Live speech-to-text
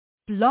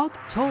Blog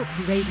Talk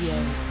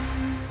Radio.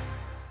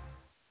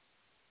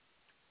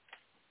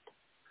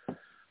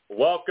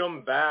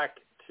 Welcome back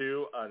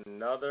to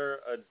another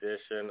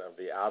edition of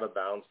the Out of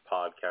Bounds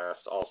podcast,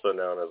 also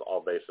known as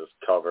All Bases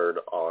Covered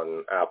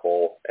on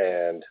Apple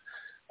and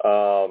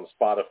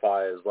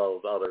Spotify, as well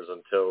as others,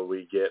 until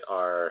we get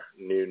our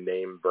new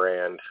name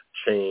brand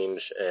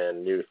change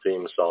and new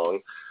theme song.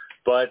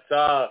 But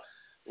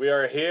we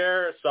are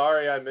here.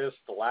 Sorry I missed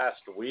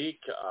last week.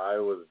 I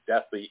was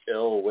deathly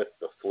ill with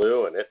the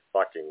flu, and it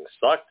fucking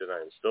sucked, and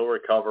I'm still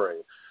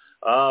recovering.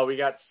 We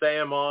got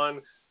Sam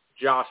on.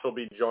 Josh will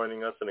be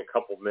joining us in a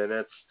couple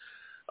minutes.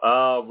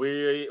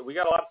 We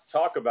got a lot to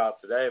talk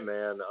about today,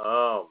 man.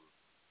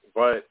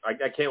 But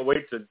I can't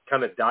wait to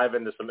kind of dive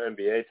into some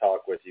NBA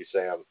talk with you,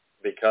 Sam,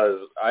 because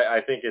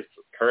I think it's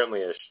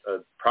currently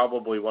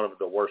probably one of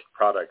the worst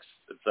products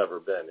it's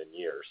ever been in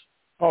years.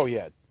 Oh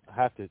yeah,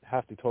 I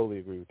have to totally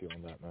agree with you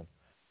on that, man.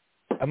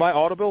 Am I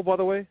audible, by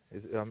the way?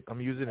 I'm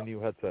using a new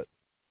headset.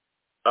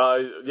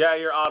 Yeah,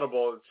 you're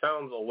audible. It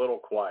sounds a little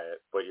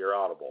quiet, but you're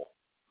audible.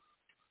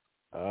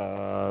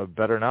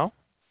 Better now?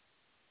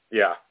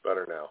 Yeah,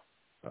 better now.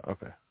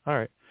 Okay. All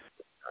right.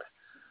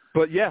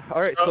 But yeah,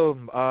 all right. So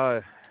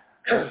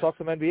let's talk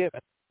some NBA,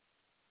 man.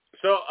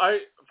 So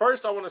I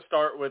want to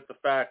start with the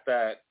fact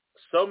that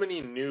so many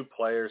new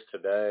players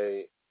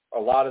today, a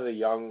lot of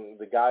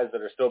the guys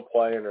that are still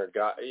playing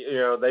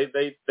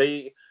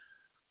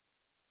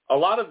a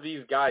lot of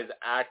these guys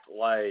act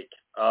like,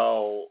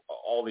 oh,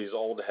 all these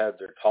old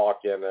heads are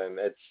talking and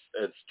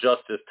it's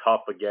just as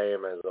tough a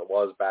game as it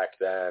was back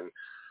then.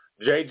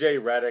 J.J.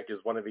 Redick is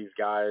one of these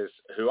guys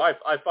who I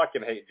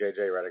fucking hate J.J.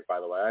 Redick, by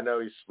the way. I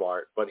know he's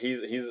smart, but he's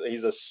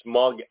a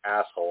smug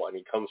asshole, and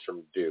he comes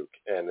from Duke,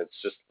 and it's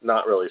just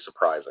not really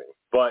surprising.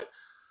 But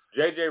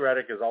J.J.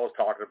 Redick is always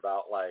talking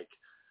about, like,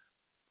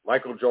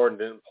 Michael Jordan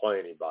didn't play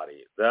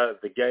anybody.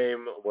 The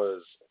game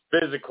was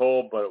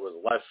physical, but it was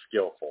less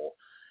skillful.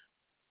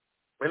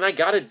 And I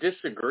got to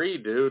disagree,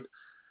 dude.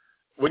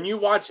 When you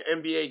watch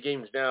NBA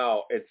games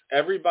now, it's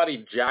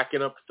everybody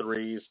jacking up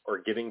threes or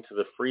getting to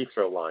the free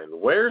throw line.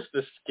 Where's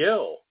the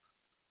skill?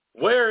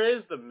 Where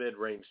is the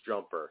mid-range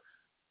jumper?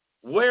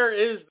 Where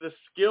is the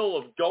skill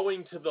of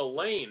going to the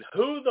lane?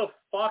 Who the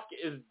fuck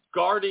is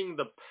guarding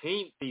the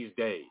paint these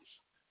days?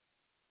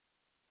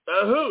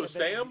 Who,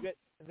 Sam?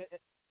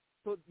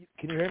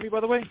 Can you hear me, by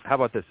the way? How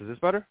about this? Is this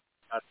better?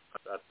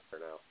 That's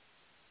better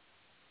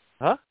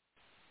now. Huh?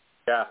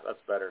 Yeah, that's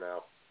better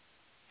now.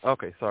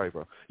 Okay, sorry,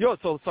 bro. Yo,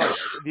 so sorry.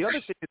 The other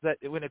thing is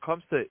that when it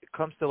comes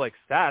to like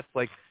stats,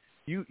 like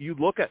you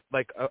look at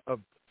like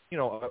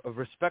a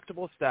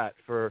respectable stat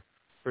for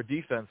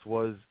defense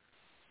was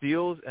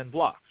steals and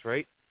blocks,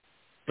 right?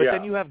 But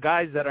then you have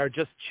guys that are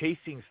just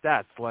chasing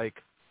stats, like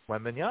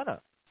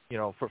Wembanyama,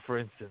 for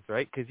instance,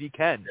 right? Because he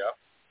can,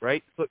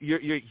 right? So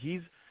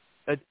he's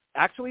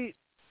actually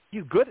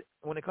he's good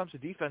when it comes to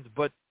defense,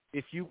 but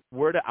if you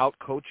were to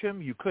outcoach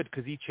him, you could,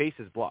 because he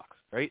chases blocks,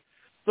 right?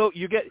 So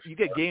you get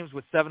games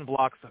with 7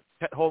 blocks,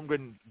 Chet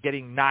Holmgren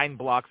getting 9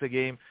 blocks a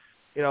game,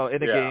 in a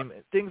game.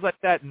 Things like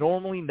that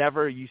normally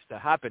never used to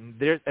happen.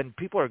 And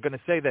people are going to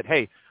say that,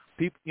 hey,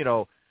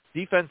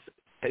 defense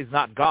is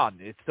not gone.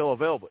 It's still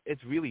available.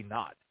 It's really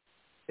not.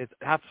 It's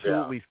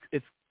absolutely,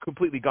 it's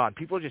completely gone.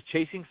 People are just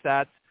chasing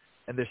stats,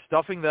 and they're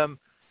stuffing them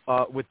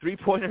with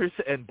three-pointers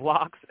and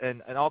blocks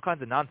and all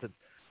kinds of nonsense.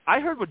 I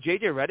heard what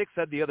J.J. Redick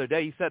said the other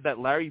day. He said that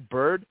Larry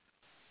Bird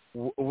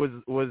was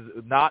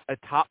not a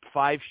top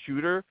 5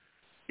 shooter.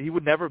 He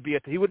wouldn't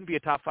be a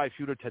top 5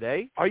 shooter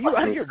today. Are you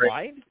out of your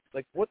mind?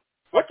 Like what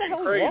the hell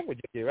is wrong with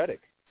J.J. Redick?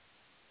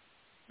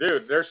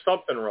 Dude, there's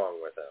something wrong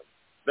with him.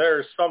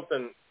 There's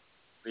something,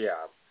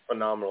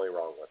 phenomenally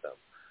wrong with him.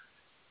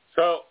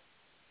 So,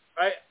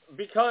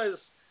 because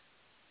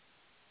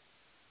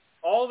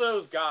all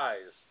those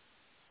guys,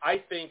 I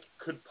think,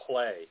 could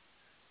play.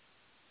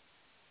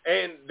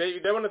 And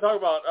they want to talk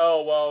about,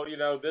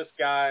 this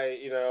guy,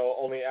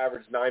 only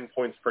averaged 9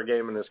 points per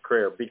game in his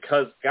career,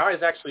 because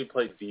guys actually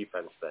played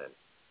defense then.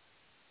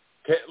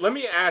 Okay, let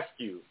me ask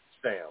you,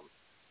 Sam.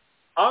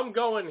 I'm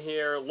going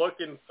here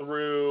looking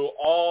through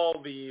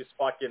all these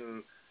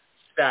fucking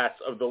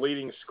stats of the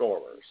leading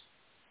scorers,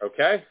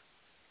 okay?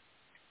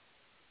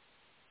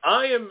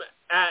 I am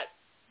at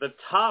the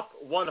top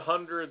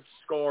 100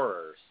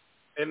 scorers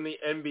in the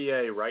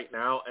NBA right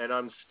now, and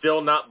I'm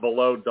still not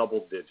below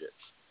double digits.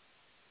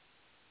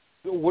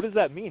 What does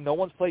that mean? No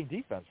one's playing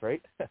defense,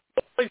 right?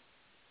 Defense.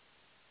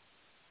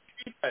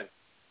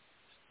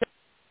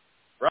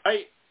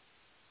 Right?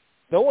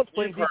 No one's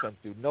playing defense,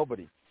 dude.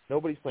 Nobody's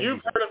playing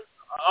defense.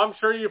 I'm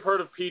sure you've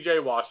heard of P.J.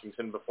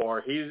 Washington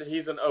before.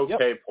 He's an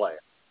okay player.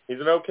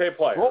 He's an okay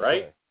player,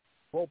 right?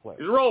 Role player.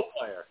 He's a role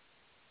player.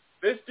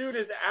 This dude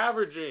is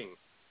averaging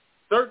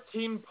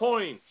 13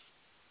 points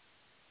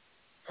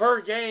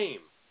per game.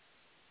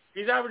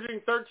 He's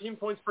averaging 13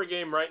 points per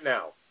game right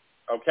now,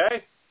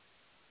 okay?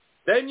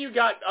 Then you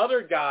got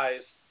other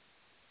guys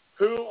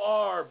who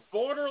are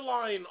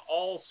borderline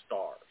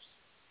all-stars.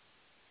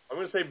 I'm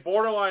going to say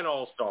borderline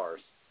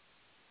all-stars,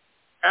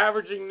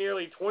 averaging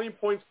nearly 20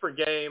 points per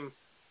game.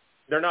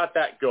 They're not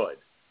that good.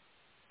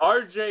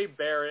 R.J.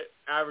 Barrett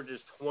averages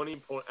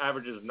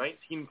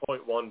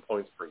 19.1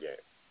 points per game.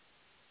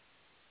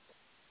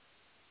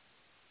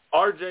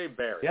 R.J.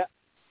 Barrett. Yeah.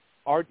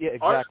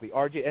 Exactly.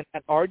 RJ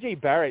and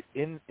RJ Barrett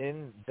in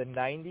the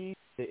 90s,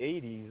 the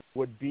 80s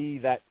would be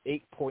that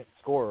 8-point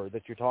scorer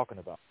that you're talking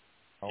about,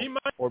 He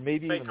might or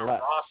maybe make even a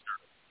less. roster.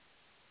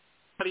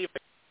 How do you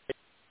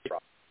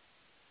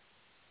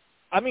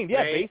I mean,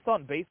 yeah,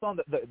 based on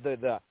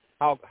the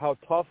how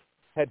tough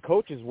head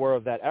coaches were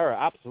of that era,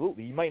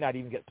 absolutely. You might not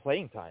even get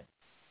playing time.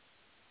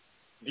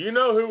 Do you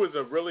know who was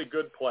a really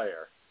good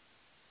player?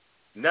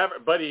 Never,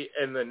 but he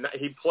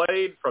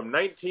played from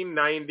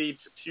 1990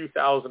 to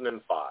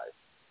 2005.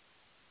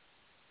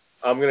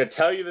 I'm going to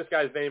tell you this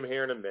guy's name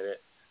here in a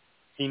minute.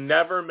 He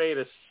never made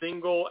a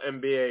single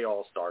NBA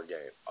All-Star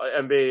game,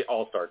 NBA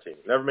All-Star team.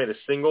 Never made a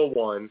single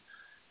one.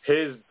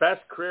 His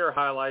best career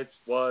highlights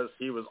was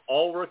he was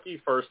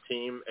all-rookie first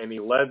team, and he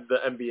led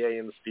the NBA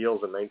in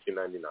steals in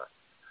 1999.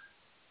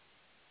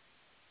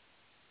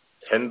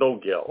 Kendall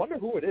Gill. I wonder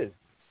who it is.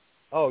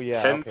 Oh,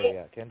 yeah.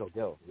 Kendall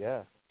Gill.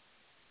 Yeah.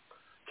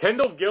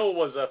 Kendall Gill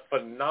was a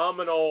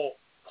phenomenal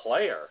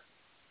player.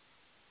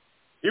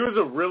 He was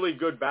a really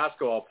good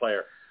basketball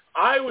player.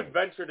 I would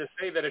venture to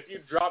say that if you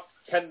dropped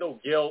Kendall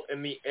Gill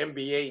in the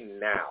NBA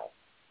now,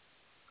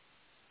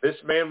 this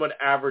man would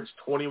average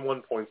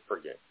 21 points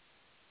per game.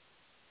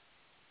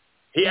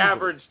 He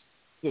averaged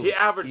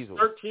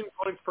 13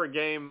 points per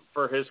game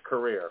for his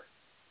career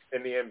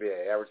in the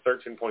NBA. Averaged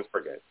 13 points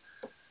per game.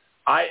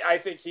 I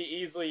think he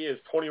easily is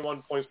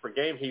 21 points per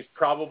game. He's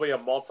probably a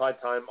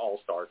multi-time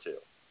All-Star too.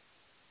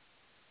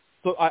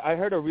 So I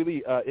heard a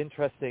really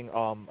interesting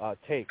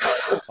take.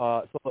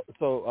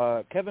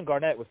 So Kevin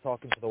Garnett was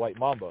talking to the White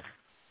Mamba,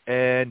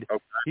 and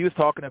he was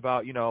talking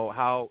about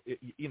how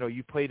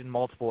you played in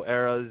multiple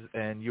eras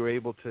and you were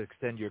able to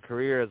extend your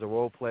career as a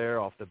role player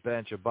off the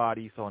bench, a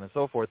body, so on and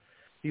so forth.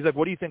 He's like,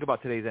 "What do you think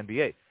about today's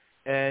NBA?"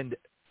 And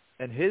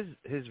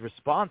his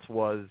response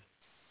was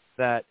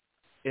that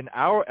in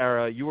our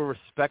era, you were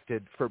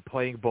respected for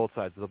playing both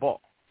sides of the ball,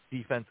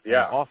 defense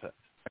and offense.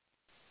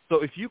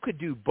 So if you could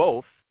do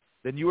both,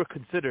 then you were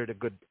considered a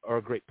good or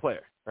a great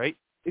player, right?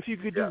 If you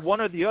could do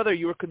one or the other,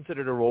 you were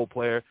considered a role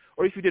player.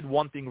 Or if you did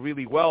one thing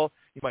really well,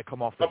 you might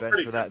come off the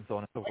bench for that and so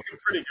on and so forth. A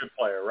pretty good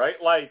player,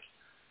 right? Like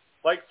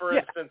for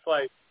instance,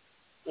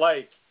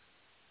 like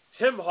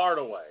Tim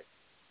Hardaway,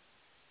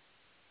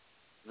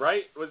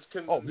 right? He was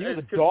a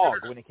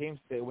dog when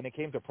it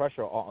came to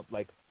pressure on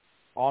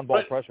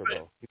on-ball pressure,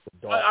 bro. He was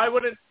a dog.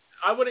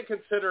 I wouldn't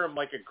consider him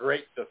like a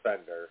great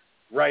defender,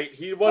 right?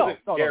 He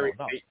wasn't Gary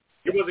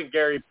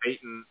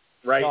Payton.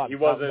 Right, he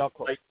wasn't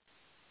like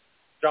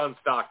John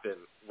Stockton,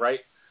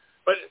 right?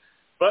 But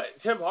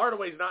Tim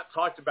Hardaway's not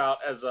talked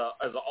about as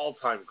an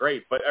all-time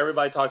great, but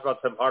everybody talks about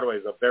Tim Hardaway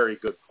as a very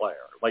good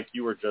player, like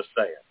you were just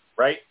saying,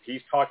 right?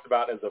 He's talked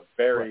about as a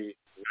very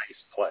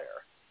nice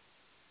player.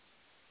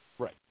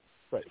 Right.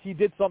 He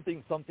did some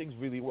things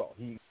really well.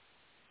 He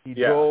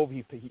drove,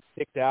 he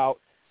picked out,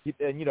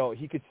 and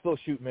he could still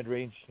shoot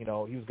mid-range. He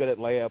was good at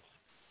layups.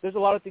 There's a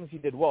lot of things he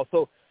did well.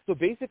 So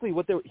basically,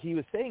 what he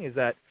was saying is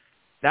that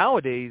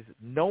nowadays,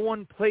 no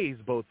one plays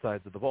both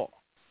sides of the ball.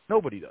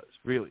 Nobody does,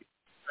 really.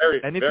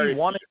 If you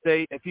want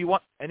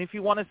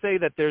to say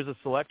that there's a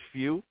select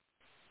few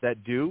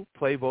that do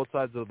play both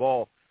sides of the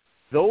ball,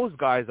 those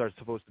guys are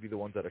supposed to be the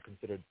ones that are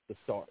considered the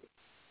stars,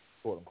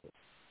 quote unquote,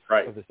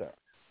 of this era.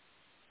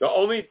 The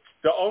only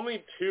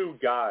two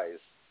guys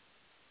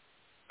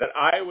that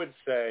I would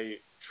say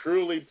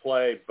truly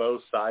play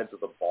both sides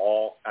of the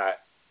ball at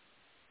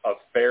a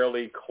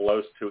fairly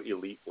close to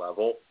elite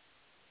level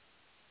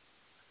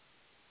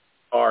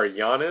are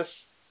Giannis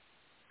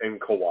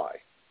and Kawhi.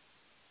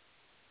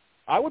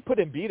 I would put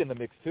Embiid in the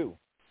mix too.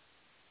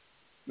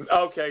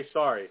 Okay,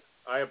 sorry.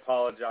 I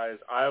apologize.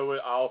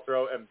 I'll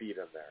throw Embiid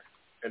in there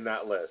in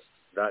that list.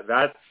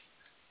 That's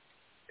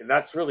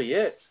really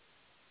it.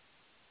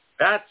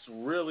 That's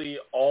really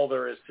all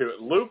there is to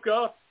it.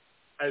 Luka,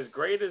 as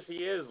great as he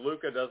is,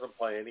 Luka doesn't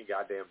play any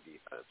goddamn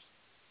defense.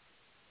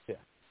 Yeah.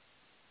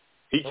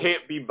 He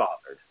can't be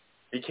bothered.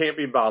 He can't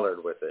be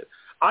bothered with it.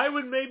 I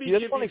would maybe He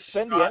doesn't want to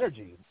expend the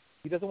energy.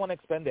 He doesn't want to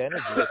expend the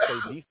energy to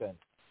play defense.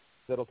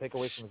 That'll take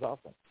away from his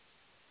offense.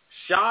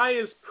 Shai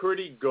is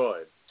pretty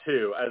good,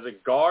 too. As a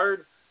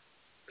guard,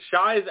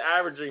 Shai is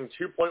averaging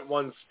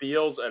 2.1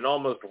 steals and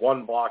almost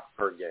 1 block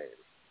per game.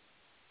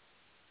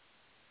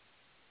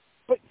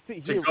 But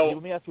see,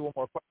 let me ask you one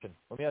more question.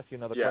 Let me ask you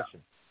another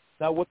question.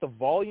 Now, with the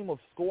volume of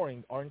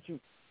scoring, aren't you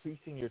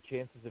increasing your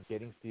chances of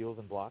getting steals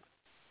and blocks?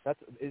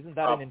 Isn't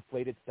that an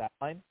inflated stat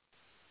line?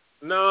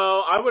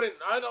 No, I wouldn't.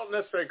 I don't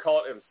necessarily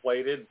call it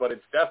inflated, but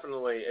it's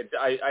definitely.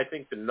 I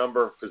think the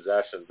number of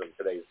possessions in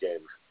today's game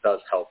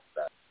does help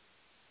that.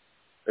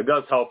 It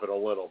does help it a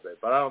little bit,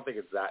 but I don't think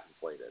it's that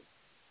inflated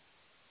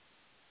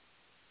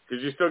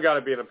because you still got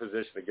to be in a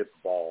position to get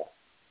the ball.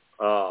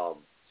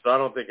 So I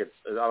don't think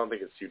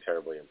it's too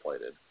terribly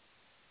inflated.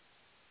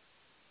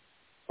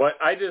 But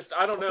I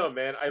don't know,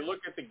 man. I look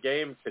at the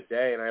game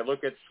today and I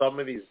look at some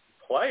of these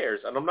players,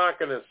 and I'm not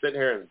going to sit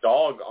here and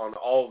dog on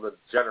all the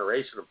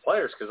generation of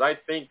players because I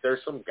think there's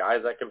some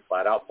guys that can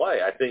flat out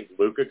play. I think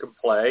Luka can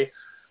play.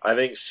 I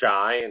think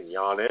Shai and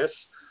Giannis,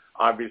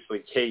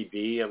 obviously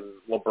KD and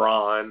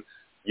LeBron,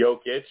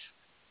 Jokic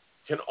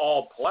can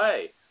all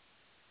play.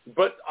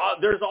 But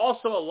there's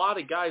also a lot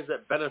of guys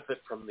that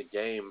benefit from the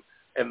game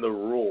and the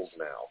rules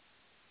now.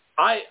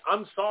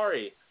 I'm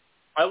sorry.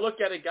 I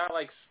look at a guy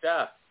like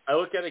Steph. I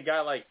look at a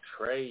guy like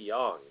Trae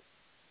Young.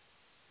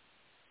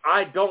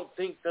 I don't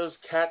think those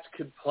cats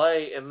could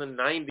play in the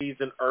 90s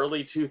and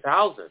early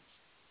 2000s.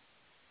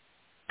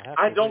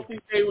 I don't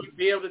think they would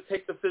be able to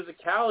take the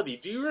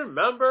physicality. Do you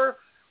remember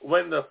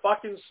when the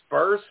fucking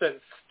Spurs sent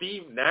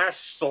Steve Nash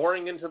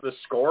soaring into the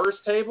scorer's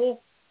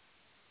table?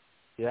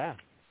 Yeah,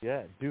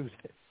 dude.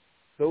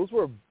 Those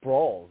were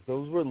brawls.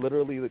 Those were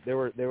literally they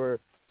were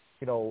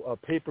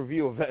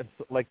pay-per-view events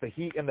like the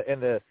Heat and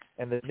the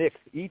Knicks.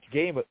 Each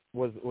game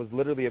was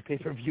literally a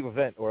pay-per-view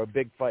event or a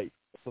big fight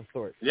of some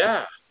sort.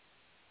 Yeah.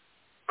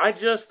 I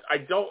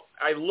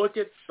look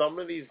at some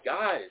of these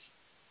guys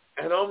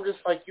and I'm just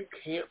like, you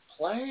can't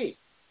play.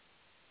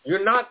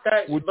 You're not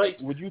that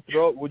would you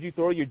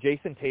throw your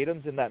Jason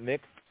Tatums in that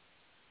mix?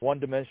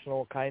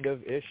 One-dimensional kind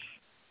of ish?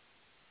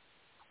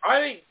 I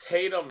think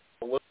Tatum is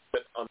a little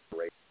bit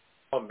underrated.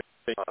 I'm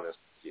being honest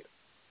with you.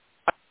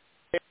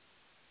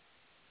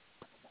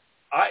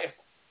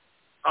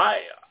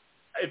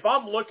 If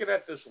I'm looking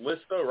at this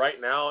list though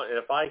right now, and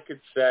if I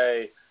could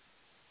say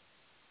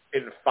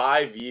in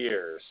 5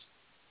 years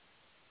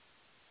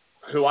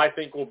who I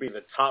think will be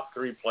the top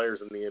 3 players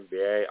in the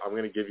NBA, I'm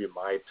going to give you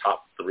my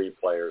top 3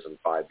 players in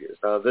 5 years.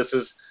 Now this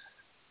is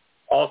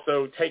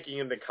also taking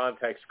into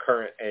context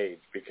current age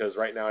because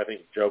right now I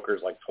think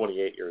Joker's like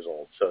 28 years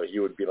old, so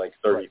you would be like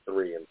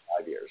 33 in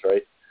 5 years,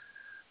 right?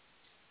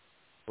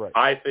 Right.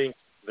 I think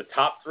the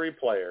top 3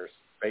 players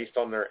based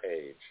on their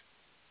age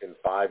in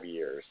 5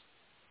 years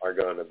are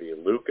going to be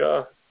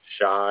Luka,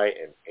 Shai,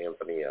 and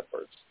Anthony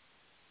Edwards.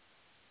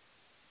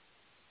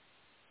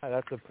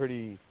 That's a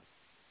pretty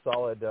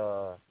solid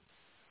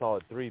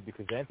 3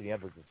 because Anthony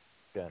Edwards is,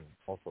 again,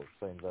 also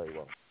playing very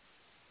well.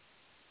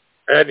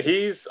 And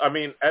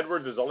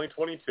Edwards is only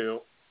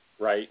 22,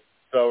 right?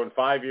 So in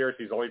 5 years,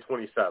 he's only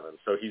 27.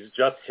 So he's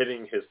just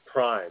hitting his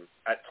prime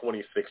at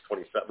 26,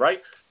 27,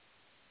 right?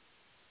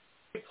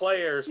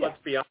 Players, let's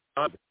be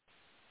honest,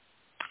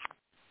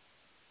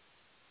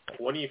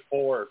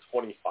 24 or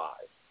 25.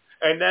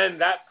 And then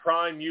that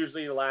prime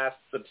usually lasts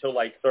until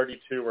like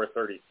 32 or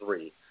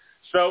 33.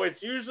 So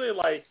it's usually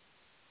like,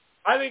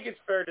 I think it's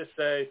fair to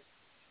say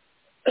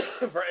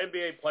for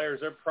NBA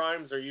players, their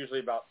primes are usually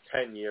about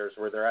 10 years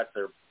where they're at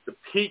the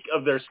peak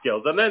of their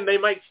skills. And then they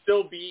might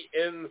still be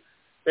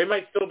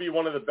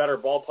one of the better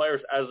ball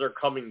players as they're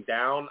coming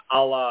down, a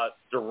la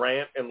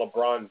Durant and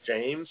LeBron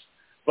James.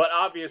 But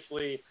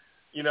obviously,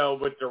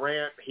 with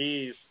Durant,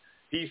 he's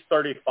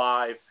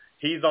 35.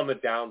 He's on the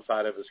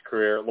downside of his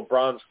career.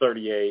 LeBron's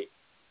 38.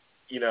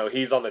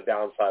 He's on the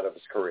downside of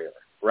his career,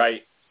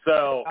 right?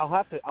 So I'll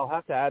have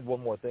to add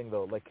one more thing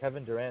though. Like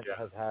Kevin Durant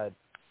has had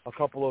a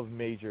couple of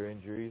major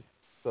injuries,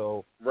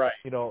 so right.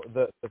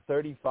 The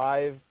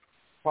 35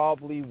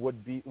 probably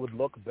would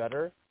look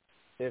better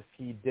if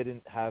he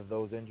didn't have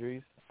those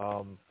injuries.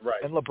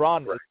 Right. And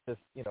LeBron is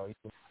just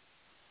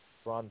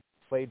LeBron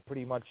played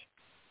pretty much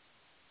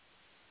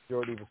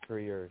majority of his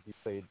career. He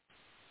played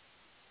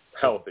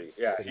healthy.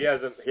 Yeah, he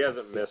hasn't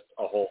missed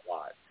a whole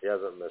lot. He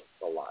hasn't missed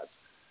a lot.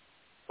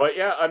 But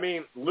yeah,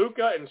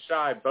 Luka and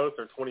Shai both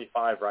are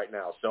 25 right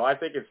now. So I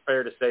think it's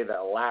fair to say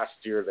that last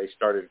year they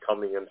started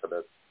coming into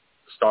the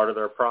start of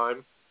their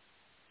prime.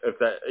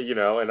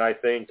 And I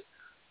think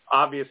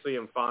obviously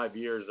in 5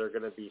 years they're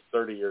going to be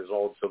 30 years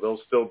old, so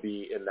they'll still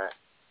be in that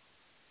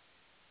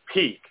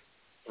peak,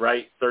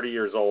 right? 30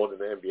 years old in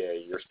the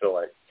NBA, you're still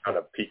at kind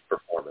of peak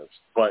performance.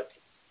 But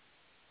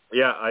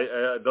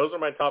yeah, those are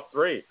my top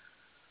 3.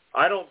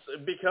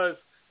 Because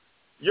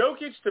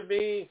Jokic to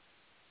me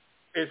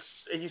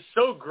he's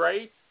so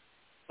great,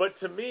 but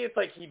to me it's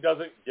like he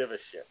doesn't give a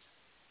shit.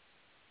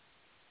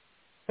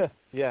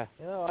 Yeah,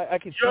 I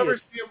can see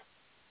it.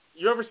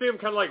 You ever see him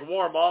kind of like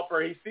warm up,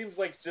 or he seems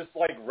like just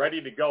like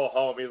ready to go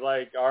home? He's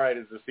like, all right,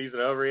 is the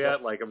season over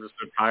yet? Like, I'm just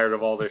so tired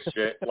of all this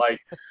shit.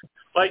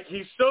 like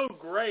he's so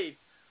great,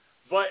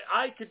 but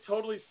I could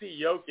totally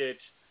see Jokic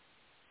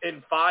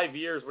in 5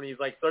 years when he's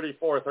like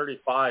 34 or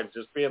 35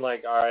 just being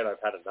like, all right, I've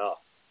had enough.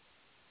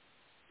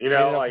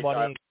 Like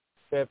money,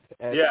 and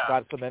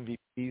got some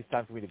MVPs.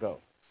 Time for me to go.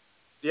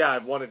 Yeah,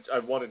 I've won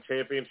a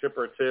championship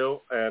or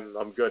 2, and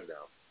I'm good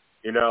now.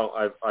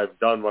 I've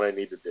done what I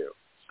need to do.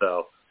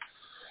 So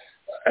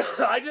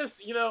I just,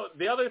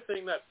 the other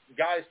thing that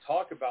guys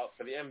talk about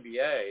for the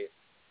NBA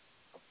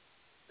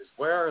is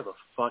where are the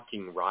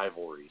fucking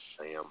rivalries,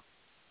 Sam?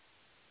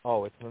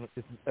 Oh, it's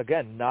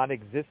again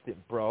non-existent,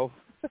 bro.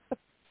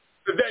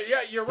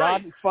 Yeah, you're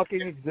right.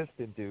 Non-fucking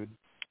existent, dude.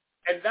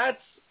 And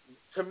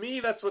to me,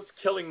 that's what's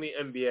killing the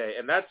NBA.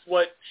 And that's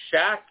what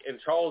Shaq and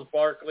Charles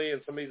Barkley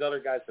and some of these other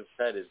guys have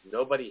said is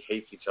nobody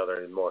hates each other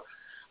anymore.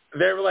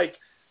 They were like,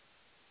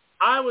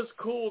 I was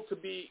cool to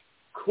be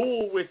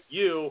cool with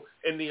you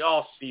in the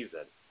off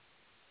season.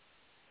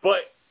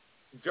 But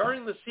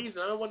during the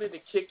season, I wanted to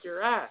kick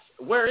your ass.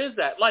 Where is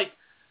that? Like,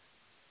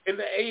 in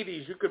the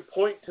 80s, you could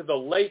point to the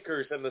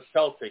Lakers and the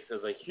Celtics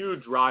as a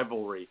huge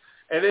rivalry.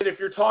 And then if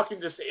you're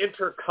talking just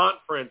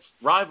interconference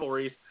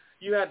rivalries,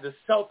 you had the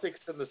Celtics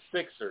and the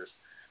Sixers,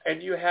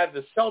 and you had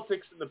the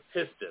Celtics and the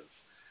Pistons.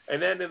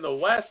 And then in the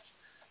West,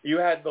 you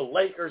had the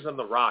Lakers and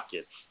the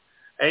Rockets.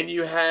 And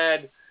you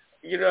had,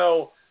 you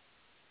know,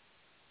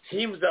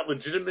 teams that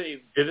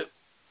legitimately didn't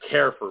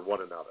care for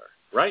one another,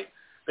 right?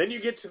 Then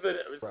you get to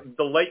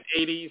the late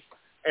 80s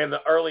and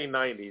the early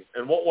 90s,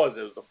 and what was it?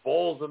 It was the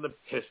Bulls and the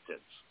Pistons,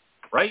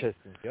 right?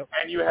 Pistons, yep.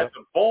 And you had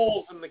the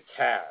Bulls and the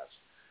Cavs.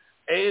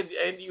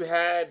 And you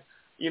had,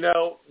 you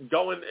know,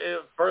 going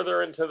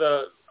further into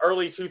the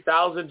early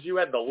 2000s, you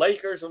had the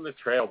Lakers and the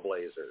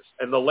Trailblazers,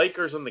 and the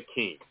Lakers and the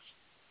Kings.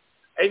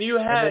 And you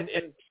had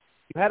you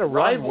had a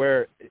run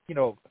where, you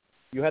know,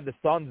 you had the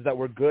Suns that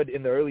were good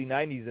in the early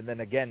 90s, and then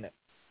again,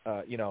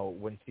 you know,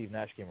 when Steve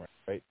Nash came around,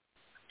 right?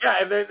 Yeah,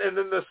 and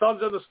then the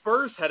Suns and the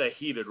Spurs had a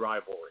heated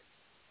rivalry,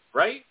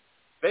 right?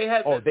 They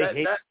had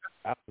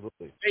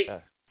absolutely.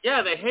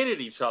 They hated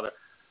each other.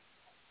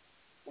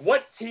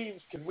 What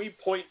teams can we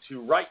point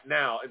to right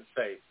now and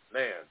say,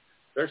 man,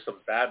 there's some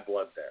bad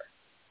blood there?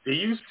 Do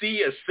you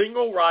see a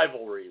single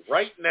rivalry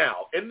right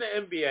now in the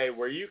NBA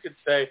where you could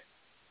say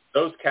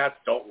those cats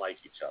don't like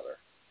each other?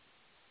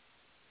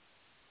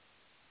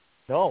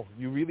 No,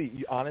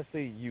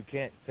 honestly, you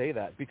can't say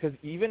that, because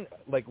even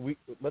like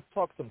let's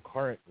talk some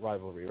current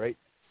rivalry, right?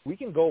 We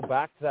can go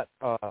back to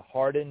that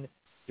Harden,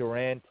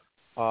 Durant,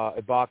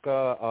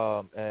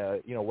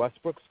 Ibaka, you know,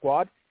 Westbrook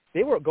squad.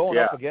 They were going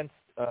up against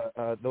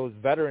those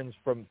veterans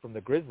from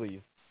the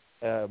Grizzlies,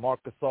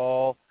 Marc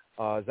Gasol,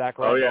 Zach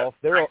Randolph.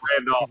 They were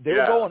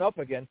going up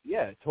against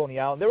Tony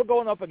Allen. They were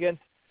going up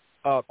against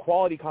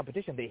quality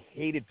competition. They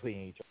hated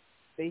playing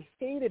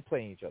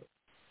each other.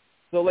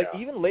 So, like,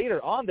 even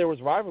later on, there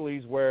was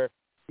rivalries where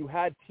you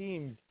had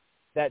teams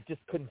that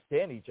just couldn't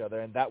stand each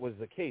other, and that was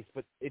the case.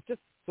 But it just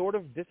sort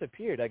of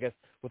disappeared, I guess.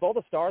 With all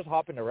the stars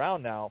hopping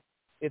around now,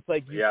 it's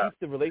like you keep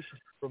the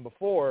relationship from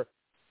before,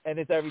 and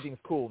everything's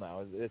cool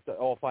now. It's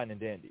all fine and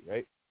dandy,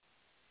 right?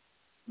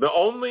 The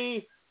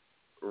only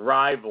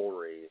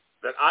rivalry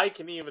that I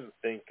can even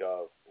think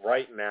of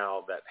right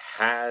now that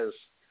has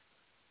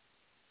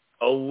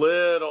a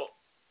little,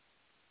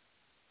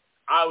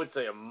 I would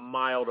say a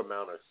mild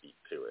amount of heat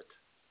to it,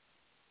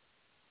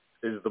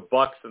 is the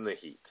Bucks and the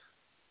Heat.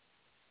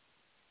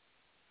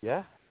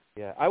 Yeah.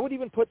 I would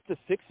even put the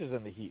Sixers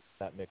and the Heat in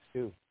that mix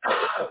too.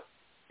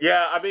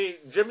 Yeah, I mean,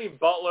 Jimmy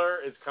Butler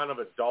is kind of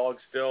a dog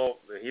still.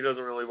 He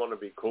doesn't really want to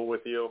be cool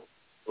with you,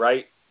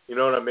 right? You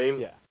know what I mean?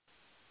 Yeah.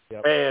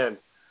 Yep. And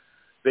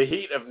the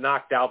Heat have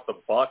knocked out the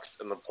Bucks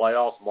in the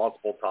playoffs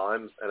multiple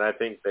times, and I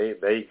think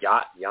they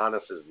got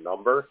Giannis's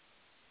number.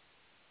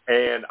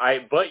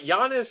 But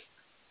Giannis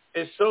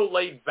is so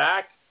laid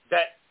back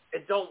that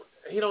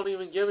he don't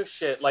even give a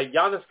shit. Like,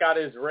 Giannis got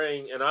his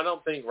ring, and I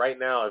don't think right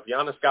now, if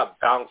Giannis got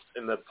bounced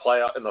in the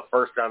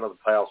first round of the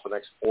playoffs for the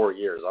next 4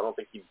 years, I don't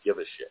think he'd give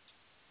a shit.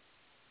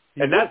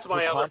 That's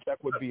my other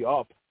contract would be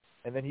up,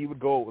 and then he would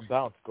go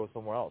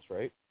somewhere else,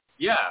 right?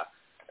 Yeah,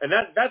 and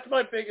that's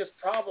my biggest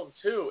problem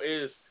too,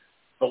 is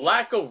the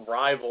lack of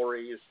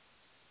rivalries,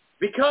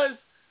 because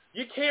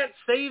you can't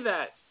say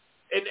that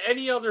in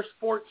any other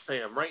sport,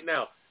 Sam. Right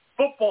now,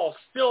 football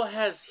still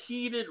has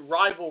heated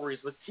rivalries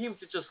with teams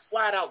that just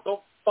flat out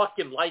don't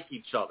fucking like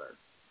each other,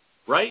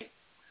 right?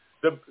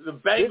 The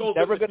Bengals. There's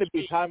never going to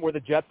be a time where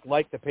the Jets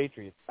like the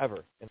Patriots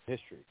ever in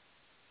history,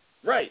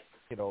 right?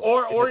 You know,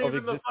 or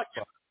even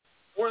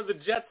the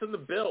Jets and the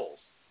Bills,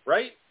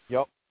 right?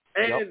 Yep.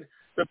 And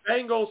the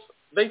Bengals,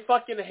 they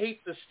fucking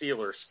hate the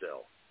Steelers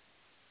still,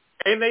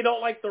 and they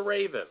don't like the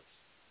Ravens.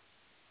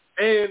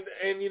 And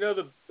you know,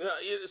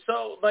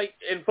 so like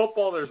in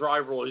football, there's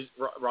rivalries.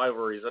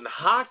 In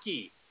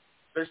hockey,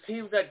 there's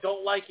teams that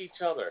don't like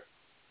each other.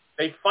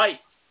 They fight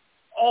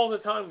all the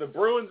time. The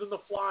Bruins and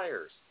the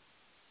Flyers.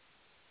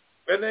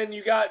 And then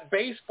you got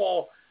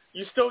baseball.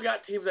 You still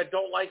got teams that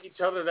don't like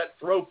each other, that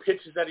throw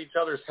pitches at each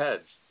other's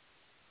heads.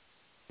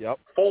 Yep.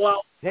 Full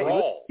out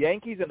brawl.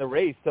 Yankees and the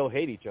Rays still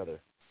hate each other.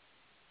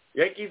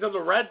 Yankees and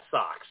the Red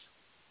Sox.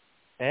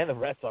 And the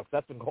Red Sox.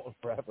 That's been going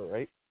forever,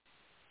 right?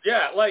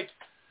 Yeah, like,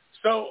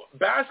 so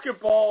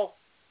basketball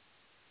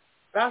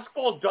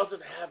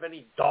doesn't have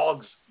any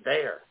dogs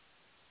there.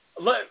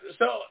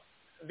 So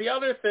the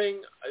other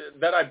thing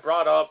that I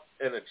brought up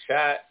in a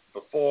chat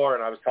before,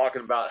 and I was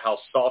talking about how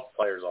soft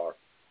players are.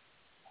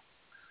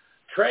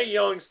 Trae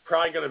Young's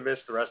probably going to miss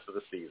the rest of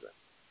the season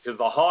because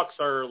the Hawks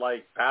are,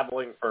 like,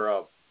 battling for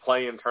a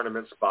play-in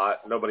tournament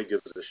spot. Nobody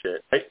gives a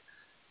shit, right?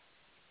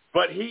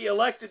 But he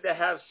elected to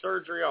have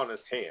surgery on his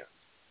hand.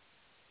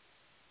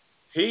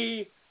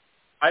 He,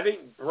 I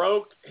think,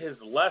 broke his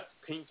left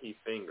pinky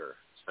finger,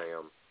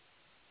 Sam.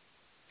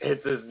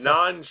 It's his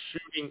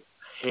non-shooting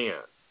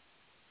hand.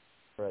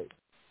 Right.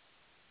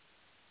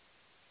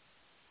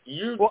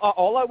 Well,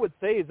 all I would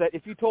say is that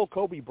if you told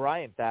Kobe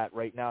Bryant that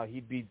right now,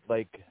 he'd be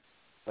like,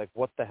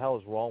 what the hell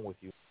is wrong with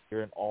you?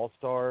 You're an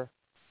all-star.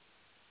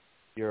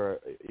 You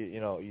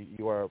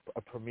are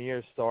a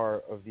premier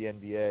star of the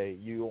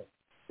NBA. You don't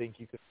think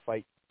you could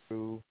fight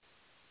through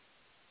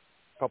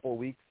a couple of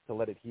weeks to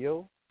let it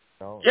heal?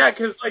 No. Yeah,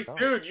 because, No.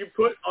 dude, you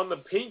put on the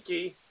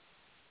pinky,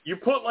 you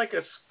put, like,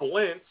 a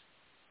splint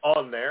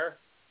on there,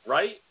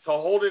 right, to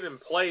hold it in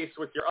place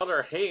with your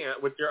other hand,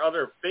 with your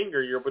other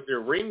finger, with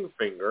your ring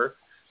finger.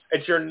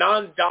 It's your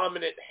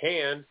non-dominant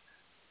hand,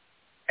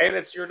 and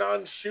it's your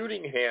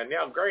non-shooting hand.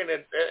 Now,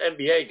 granted,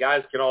 NBA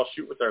guys can all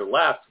shoot with their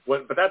left,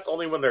 but that's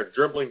only when they're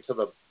dribbling to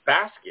the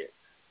basket.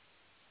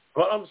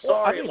 But I'm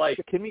sorry,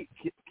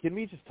 can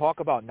we just talk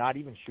about not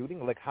even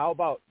shooting? Like, how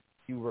about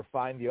you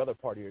refine the other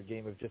part of your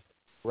game of just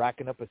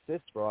racking up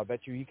assists, bro? I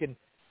bet he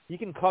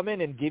can come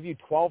in and give you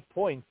 12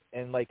 points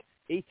and like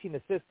 18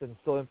 assists and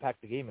still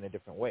impact the game in a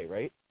different way,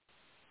 right?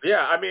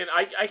 Yeah, I mean,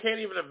 I can't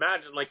even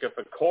imagine, like, if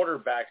a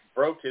quarterback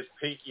broke his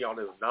pinky on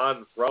his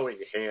non-throwing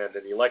hand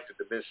and elected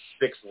to miss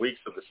 6 weeks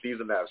of the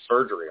season to have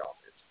surgery on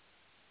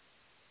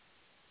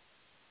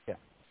it.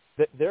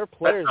 Yeah. There are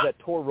players that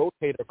tore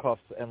rotator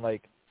cuffs and,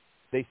 like,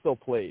 they still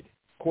played.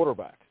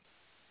 Quarterbacks.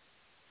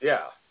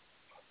 Yeah.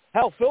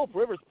 Hell, Phillip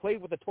Rivers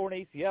played with a torn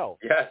ACL.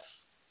 Yes.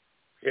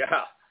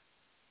 Yeah.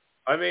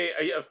 I mean,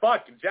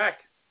 fuck,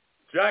 Jack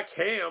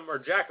Ham or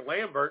Jack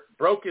Lambert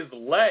broke his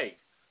leg.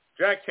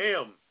 Jack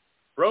Ham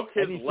broke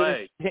his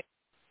leg,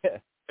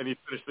 and he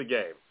finished the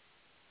game.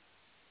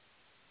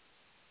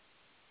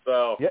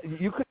 So yeah,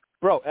 you could,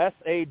 bro.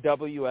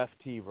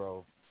 SAWFT,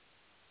 bro.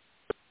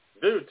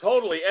 Dude,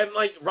 totally. And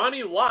like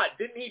Ronnie Lott,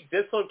 didn't he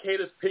dislocate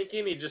his pinky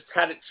and he just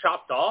had it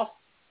chopped off?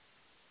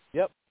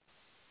 Yep.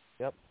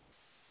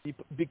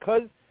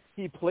 Because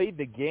he played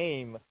the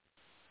game,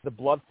 the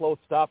blood flow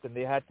stopped, and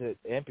they had to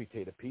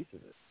amputate a piece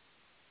of it.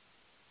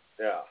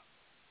 Yeah.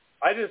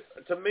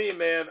 To me,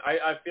 man,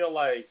 I feel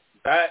like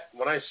that,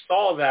 when I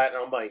saw that,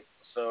 I'm like,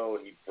 so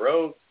he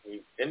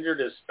injured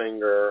his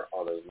finger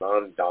on his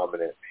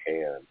non-dominant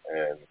hand,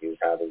 and he's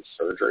having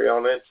surgery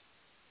on it?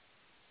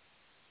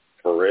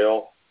 For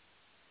real?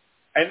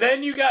 And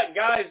then you got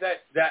guys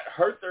that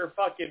hurt their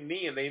fucking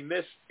knee, and they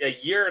missed a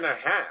year and a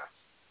half.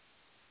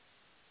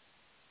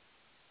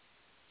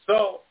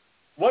 So,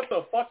 what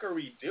the fuck are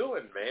we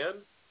doing, man?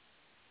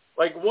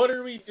 Like, what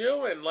are we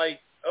doing? Like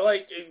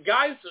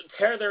guys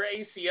tear their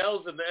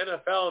ACLs in the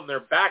NFL and they're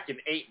back in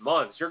 8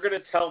 months. You're going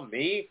to tell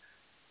me,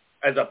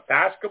 as a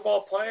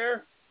basketball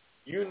player,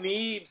 you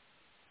need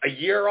a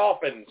year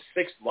off in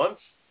 6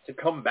 months to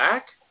come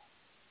back?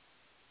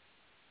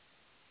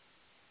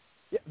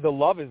 Yeah, the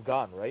love is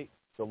gone, right?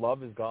 The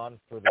love is gone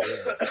for the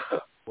game.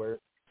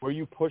 where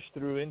you push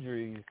through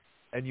injuries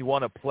and you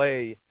want to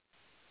play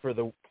for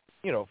the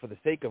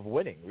sake of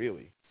winning,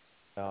 really.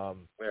 Yeah.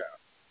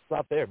 It's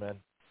not there, man.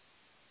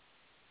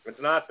 It's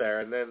not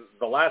there. And then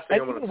the last thing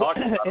I'm going to talk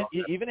about.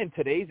 Even in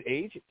today's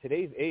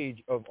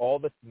age of all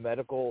the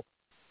medical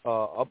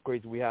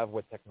upgrades we have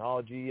with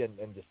technology and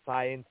just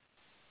science,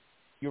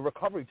 your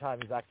recovery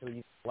time is actually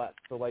even less.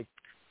 So, like,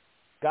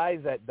 guys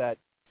that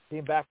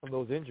came back from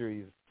those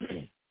injuries,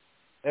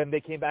 and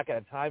they came back at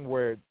a time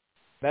where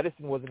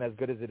medicine wasn't as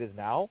good as it is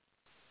now,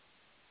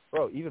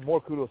 bro, even more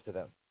kudos to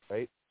them,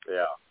 right?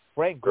 Yeah.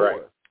 Frank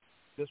Gore,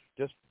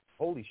 just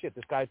holy shit,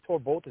 this guy tore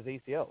both his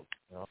ACLs,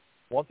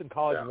 once in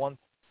college, once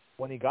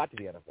when he got to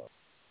the NFL.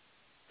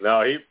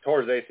 No, he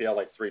tore his ACL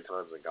like 3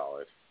 times in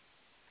college.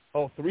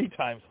 Oh, 3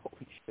 times?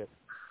 Holy shit.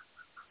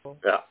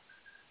 Yeah.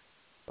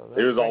 So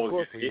he was Frank always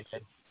Gore for you,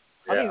 man.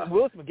 I mean,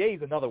 Willis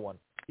McGahee's another one.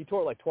 He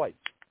tore it like twice,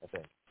 I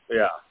think.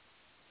 Yeah.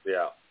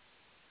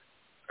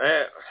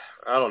 I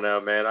don't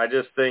know, man. I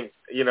just think,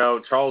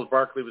 Charles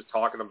Barkley was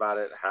talking about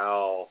it,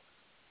 how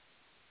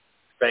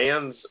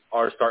fans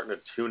are starting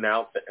to tune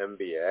out the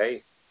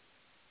NBA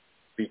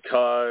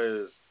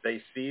because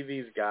they see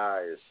these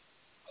guys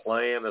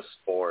playing a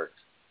sport,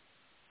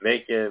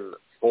 making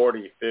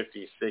 $40,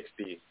 $50,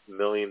 $60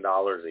 million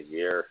a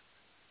year,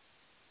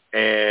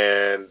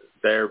 and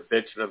they're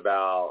bitching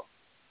about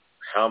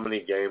how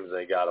many games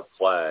they got to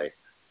play,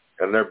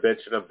 and they're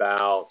bitching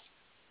about,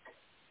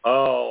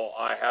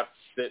 I have to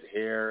sit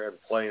here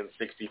and play in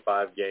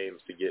 65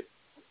 games to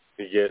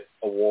get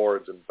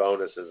awards and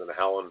bonuses, and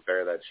how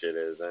unfair that shit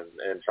is.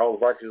 And Charles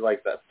Barkley's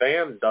like, that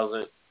fan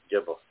doesn't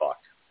give a fuck.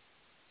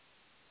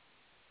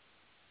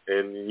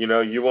 And,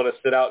 you want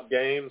to sit out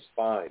games?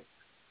 Fine.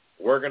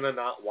 We're going to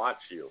not watch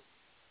you.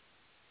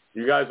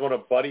 You guys want to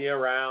buddy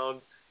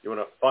around. You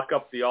want to fuck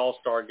up the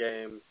All-Star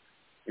game.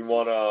 You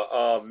want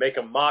to make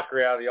a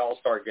mockery out of the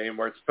All-Star game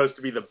where it's supposed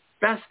to be the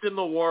best in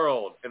the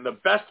world and the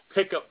best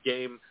pickup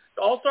game.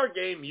 The All-Star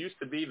game used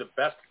to be the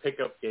best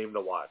pickup game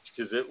to watch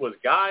because it was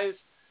guys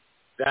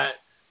that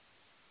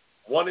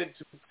wanted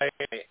to play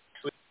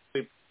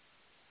actually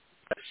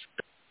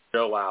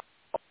show out.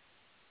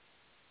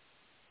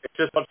 It's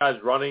just some guys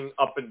running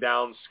up and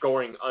down,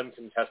 scoring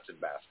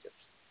uncontested baskets.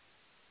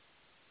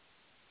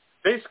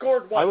 They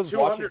scored,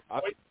 200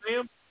 points,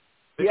 Sam?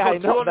 Yeah, I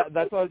know.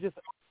 That's what I was just...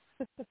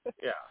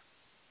 Yeah.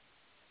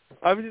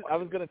 I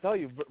was going to tell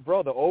you,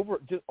 bro,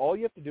 all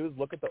you have to do is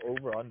look at the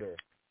over-under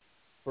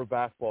for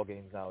basketball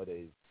games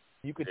nowadays.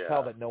 You could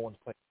tell that no one's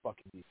playing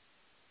fucking defense.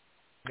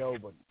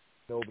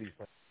 Nobody's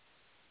playing.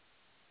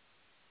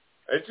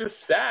 It's just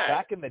sad.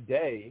 Back in the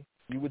day,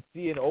 you would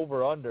see an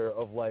over-under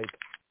of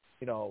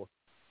you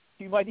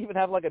might even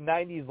have like a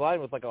 90s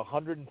line with like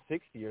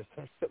 160 or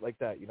some shit like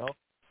that,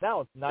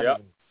 Now it's not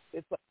even.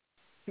 It's like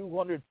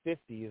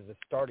 250 is the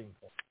starting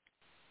point.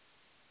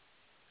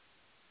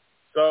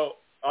 So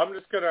I'm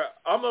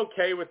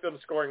okay with them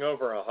scoring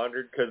over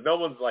 100 because no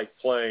one's like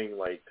playing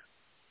like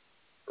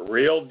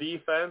real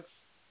defense,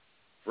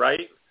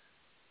 right?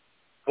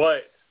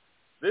 But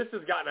this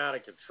has gotten out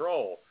of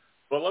control.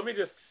 But let me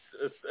just,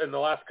 in the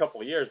last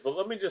couple of years, but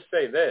let me just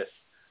say this.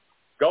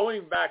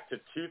 Going back to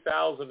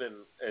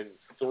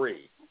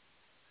 2003,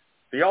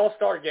 the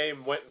All-Star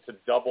game went into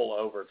double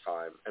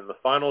overtime, and the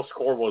final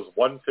score was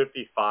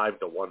 155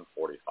 to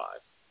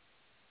 145.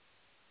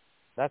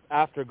 That's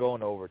after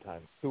going to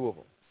overtime. 2 of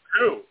them.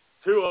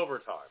 Two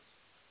overtimes.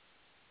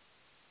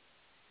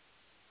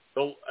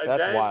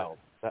 That's wild.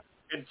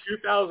 In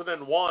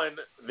 2001,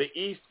 the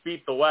East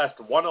beat the West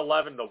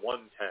 111 to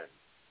 110.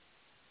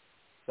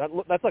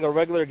 That's like a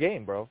regular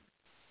game, bro.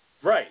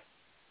 Right.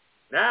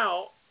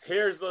 Now,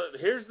 here's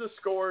the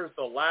scores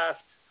the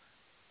last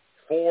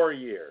 4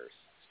 years.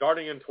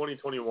 Starting in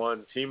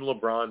 2021, Team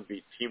LeBron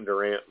beat Team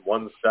Durant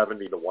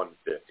 170 to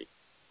 150.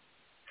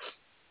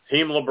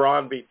 Team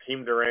LeBron beat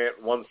Team Durant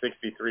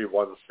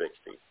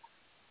 163-160.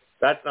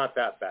 That's not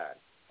that bad.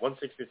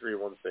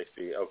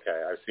 163-160.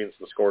 Okay, I've seen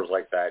some scores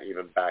like that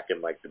even back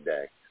in like the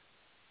day.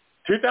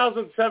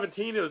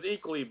 2017, it was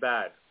equally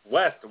bad.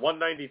 West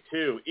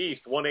 192,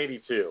 East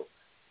 182.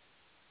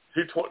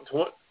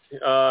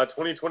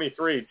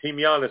 2023, Team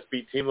Giannis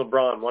beat Team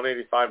LeBron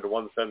 185 to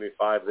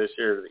 175. This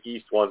year, the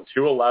East won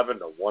 211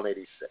 to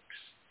 186.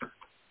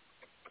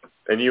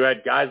 And you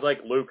had guys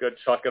like Luka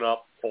chucking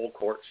up full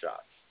court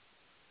shots.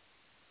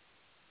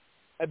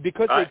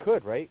 Because they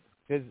could, right?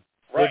 Because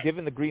they're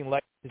given the green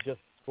light to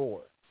just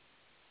score.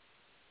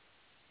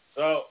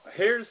 So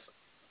here's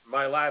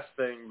my last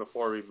thing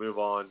before we move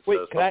on. Wait,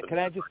 can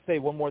I just say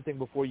one more thing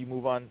before you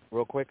move on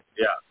real quick?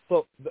 Yeah.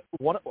 So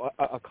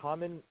a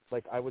common,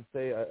 like I would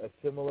say a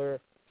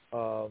similar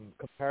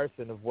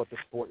comparison of what the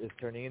sport is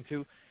turning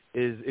into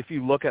is if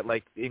you look at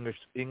like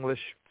English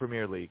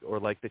Premier League or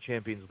like the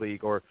Champions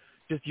League or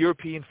just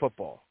European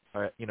football.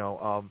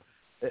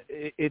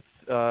 It's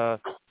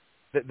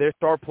their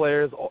star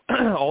players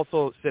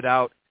also sit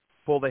out,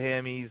 pull the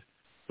hammies,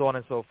 so on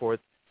and so forth.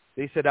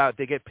 They sit out.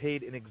 They get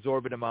paid an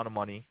exorbitant amount of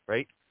money,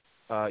 right?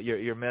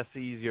 Your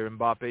Messis, your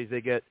Mbappes,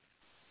 they get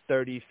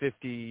 30,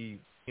 50,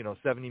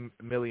 70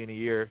 million a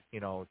year,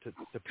 to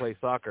play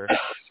soccer.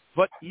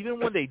 But even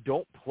when they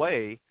don't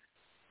play,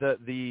 the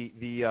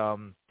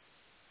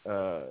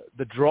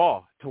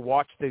draw to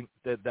watch the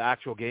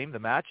actual game, the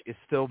match, is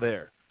still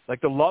there. Like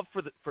the love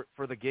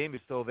for the game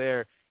is still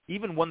there,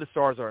 even when the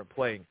stars aren't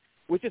playing,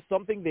 which is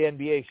something the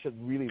NBA should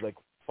really like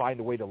find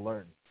a way to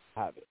learn,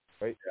 have it,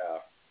 right? Yeah.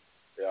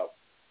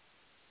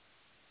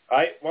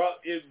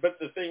 But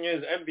the thing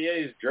is,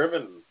 NBA is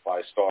driven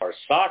by stars.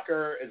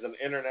 Soccer is an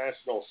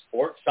international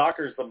sport.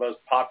 Soccer is the most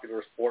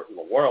popular sport in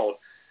the world.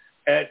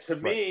 And to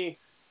me,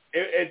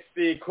 it's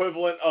the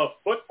equivalent of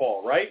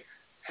football, right?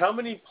 How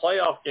many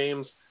playoff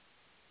games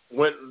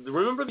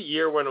remember the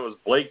year when it was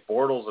Blake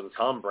Bortles and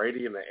Tom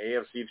Brady in the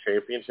AFC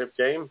Championship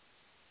game?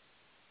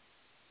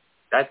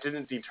 That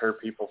didn't deter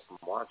people from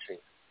watching.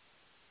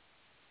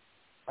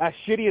 As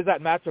shitty as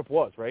that matchup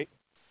was, right?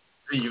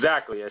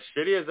 Exactly. As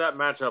shitty as that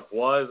matchup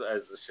was,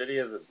 as shitty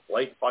as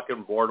Blake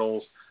fucking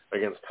Bortles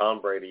against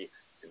Tom Brady,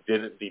 it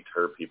didn't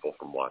deter people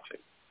from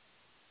watching.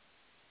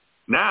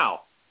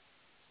 Now,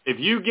 if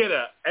you get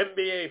a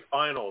NBA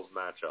Finals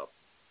matchup,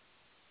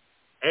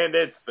 and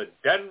it's the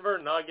Denver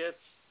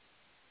Nuggets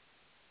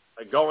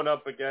going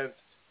up against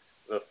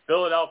the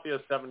Philadelphia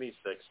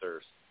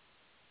 76ers,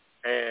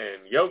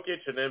 and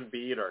Jokic and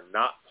Embiid are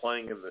not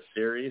playing in the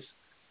series,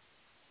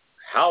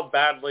 how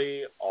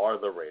badly are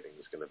the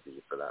ratings going to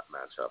be for that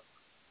matchup?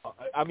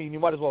 I mean, you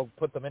might as well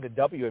put them in the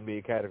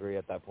WNBA category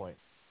at that point.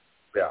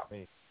 Yeah.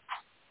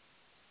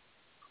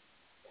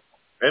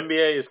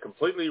 NBA is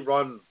completely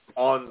run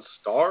on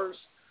stars,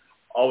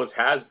 always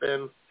has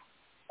been,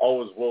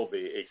 always will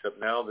be, except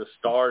now the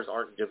stars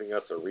aren't giving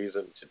us a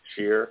reason to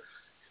cheer.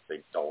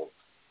 They don't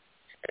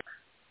care.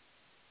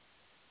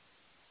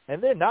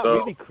 And they're not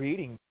really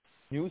creating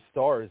new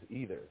stars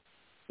either.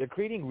 They're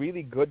creating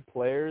really good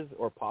players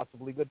or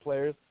possibly good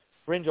players,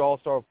 fringe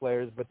all-star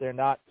players, but they're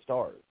not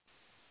stars.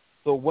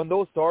 So when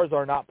those stars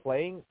are not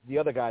playing, the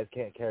other guys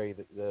can't carry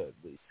the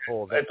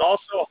whole event. It's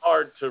also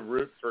hard to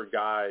root for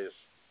guys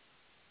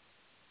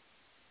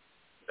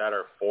that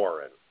are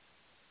foreign.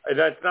 And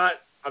let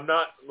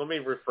me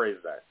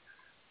rephrase that.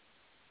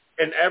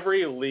 In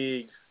every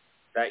league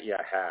that you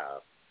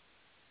have,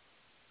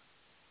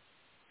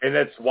 and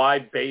that's why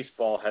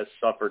baseball has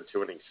suffered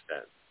to an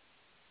extent,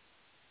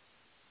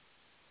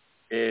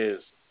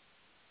 is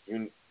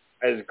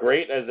as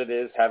great as it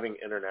is having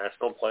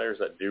international players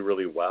that do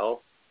really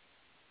well,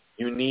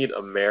 you need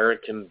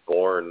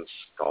American-born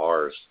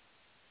stars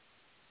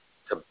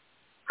for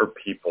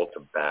people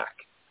to back.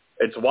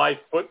 It's why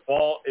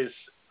football is,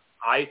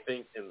 I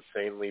think,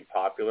 insanely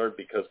popular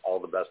because all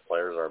the best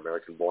players are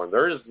American-born.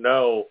 There is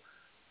no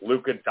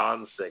Luka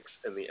Doncic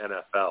in the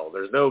NFL.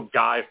 There's no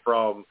guy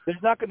from...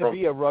 There's not going to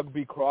be a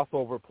rugby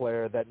crossover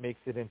player that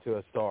makes it into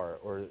a star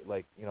or,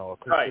 like, you know,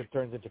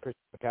 turns into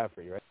Christian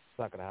McCaffrey, right? It's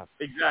not going to happen.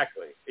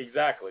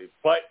 Exactly.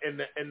 But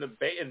in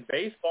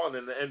baseball and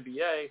in the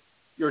NBA,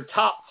 your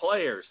top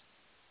players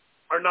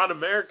are not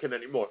American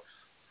anymore.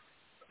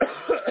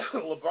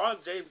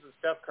 LeBron James and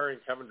Steph Curry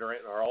and Kevin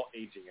Durant are all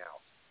aging out.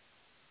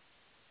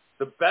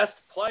 The best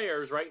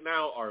players right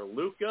now are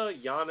Luka,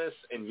 Giannis,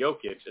 and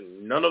Jokic,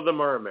 and none of them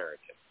are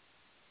American.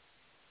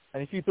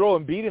 And if you throw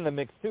Embiid in the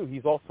mix, too,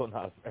 he's also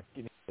not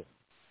American.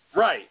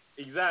 Right,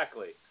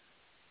 exactly.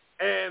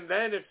 And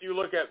then if you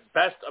look at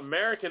best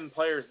American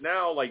players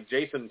now, like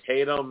Jason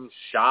Tatum,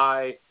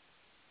 Shai,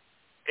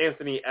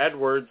 Anthony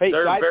Edwards,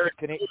 they're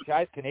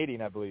Shai's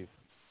Canadian, I believe.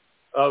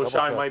 Oh,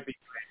 Shai might be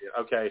Canadian.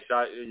 Okay,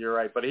 Shai, you're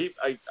right. But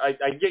I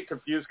get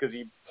confused because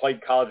he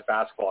played college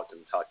basketball at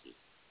Kentucky.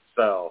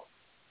 So,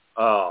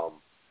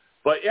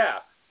 but yeah,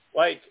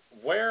 like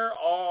where's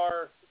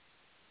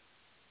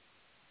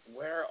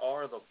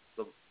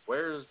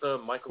the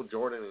Michael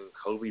Jordan and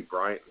Kobe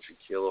Bryant and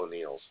Shaquille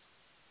O'Neal's?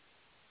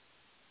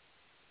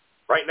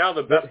 Right now,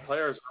 the best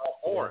players are all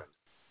foreign.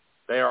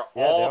 They are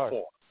all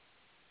foreign.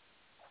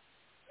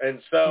 And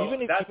so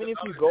even if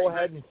you go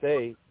ahead and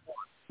say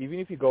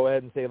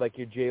like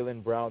your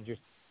Jaylen Browns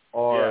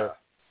are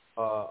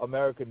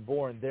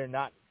American-born, they're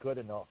not good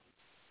enough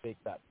to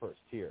take that first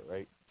tier,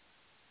 right?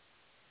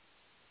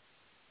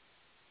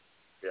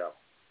 Yeah.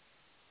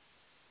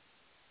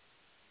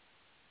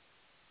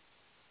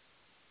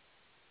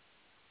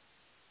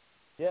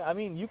 Yeah, I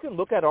mean, you can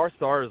look at our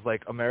stars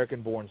like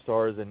American-born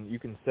stars, and you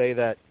can say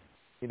that,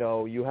 you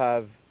know, you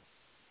have,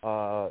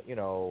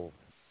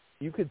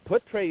 you could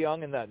put Trae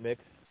Young in that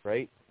mix,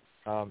 right?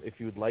 If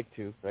you would like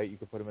to, right? You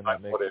could put him in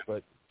that mix,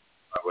 but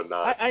I would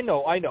not. I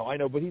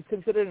know, but he's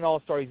considered an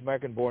all-star. He's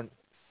American-born.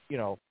 You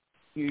know,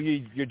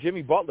 your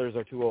Jimmy Butlers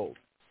are too old.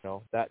 You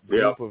know, that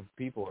group of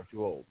people are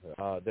too old.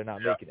 They're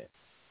not making it.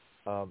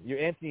 Your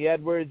Anthony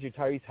Edwards, your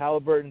Tyrese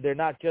Halliburton, they're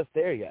not just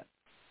there yet.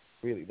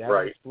 Really, they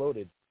haven't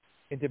exploded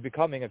into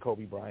becoming a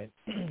Kobe Bryant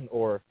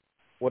or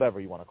whatever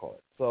you want to call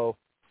it. So,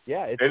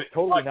 yeah, it's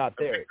totally not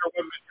there.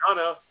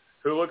 Madonna,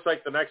 who looks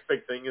like the next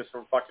big thing, is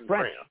from fucking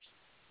France.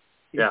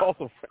 He's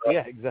also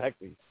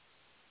exactly.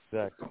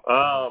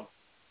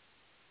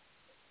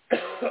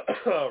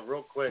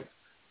 Real quick,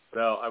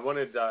 though, I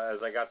wanted, as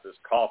I got this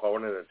cough, I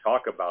wanted to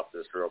talk about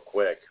this real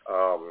quick.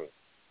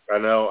 I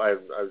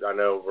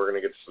know we're going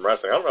to get to some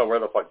wrestling. I don't know where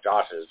the fuck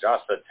Josh is.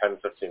 Josh said 10,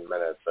 15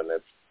 minutes, and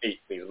it's 8.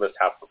 He's missed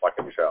half the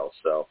fucking show.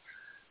 So,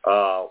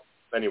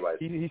 anyways.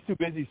 He's too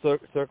busy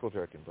circle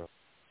jerking, bro.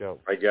 Go.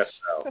 I guess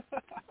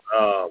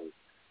so.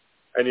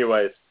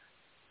 Anyways,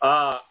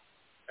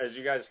 as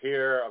you guys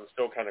hear, I'm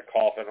still kind of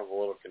coughing. I'm a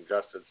little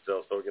congested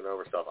still getting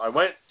over stuff. I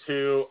went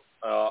to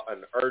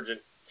an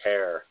urgent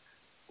care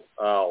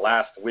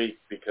last week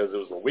because it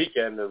was a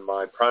weekend and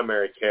my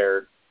primary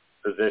care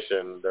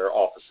physician, their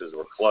offices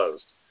were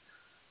closed.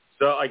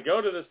 So I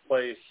go to this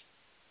place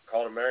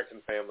called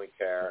American Family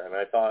Care, and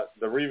I thought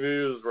the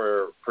reviews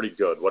were pretty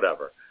good,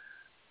 whatever.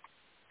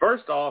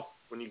 First off,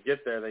 when you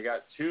get there, they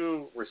got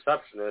 2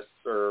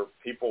 receptionists or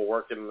people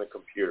working the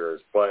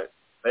computers, but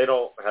they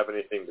don't have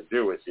anything to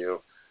do with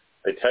you.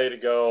 They tell you to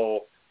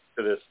go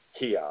to this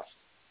kiosk.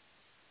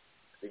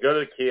 You go to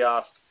the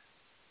kiosk,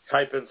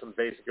 type in some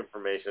basic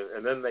information,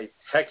 and then they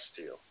text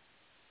you.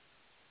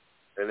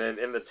 And then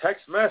in the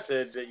text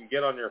message that you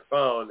get on your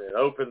phone, it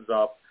opens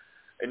up,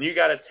 and you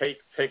got to take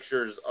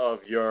pictures of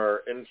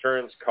your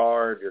insurance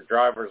card, your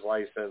driver's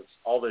license,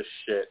 all this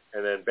shit,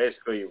 and then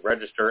basically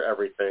register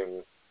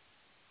everything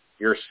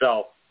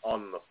yourself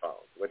on the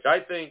phone, which I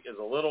think is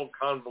a little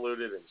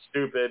convoluted and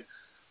stupid.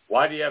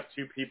 Why do you have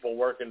 2 people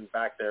working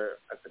back there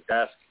at the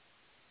desk?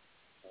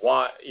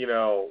 Why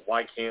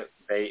can't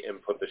they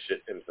input the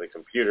shit into the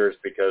computers?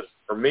 Because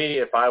for me,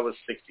 if I was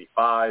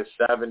 65,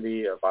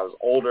 70, if I was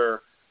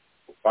older,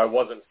 if I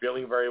wasn't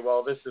feeling very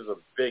well, this is a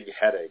big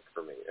headache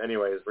for me.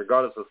 Anyways,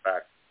 regardless of the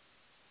fact,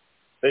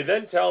 they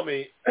then tell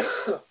me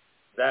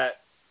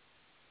that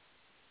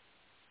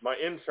my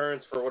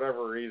insurance, for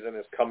whatever reason,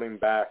 is coming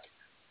back,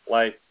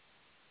 like,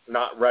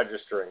 not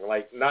registering,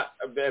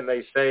 and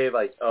they say,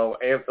 like, oh,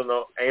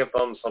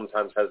 Anthem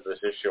sometimes has this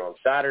issue on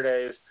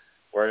Saturdays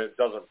where it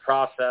doesn't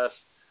process.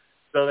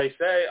 So they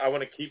say, I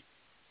want to keep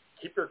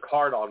your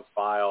card on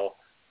file,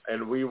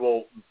 and we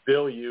will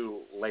bill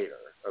you later.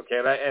 Okay,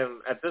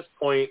 and at this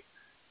point,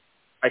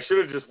 I should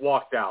have just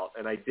walked out,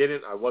 and I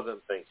didn't. I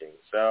wasn't thinking.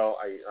 So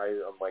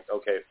I'm like,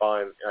 okay,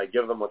 fine. I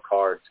give them a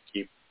card to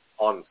keep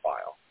on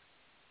file.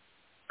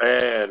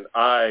 And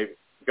I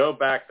go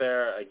back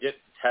there. I get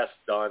the test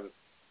done.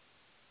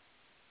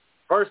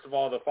 First of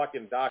all, the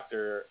fucking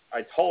doctor,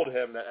 I told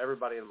him that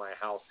everybody in my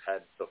house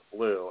had the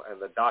flu,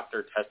 and the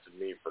doctor tested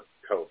me for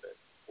COVID,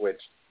 which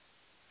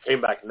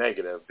came back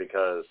negative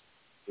because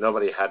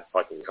nobody had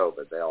fucking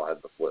COVID. They all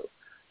had the flu.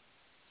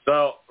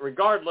 So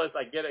regardless,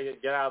 I get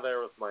out of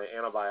there with my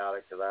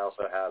antibiotic because I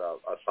also had a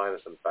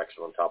sinus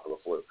infection on top of the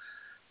flu.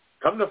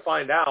 Come to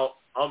find out,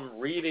 I'm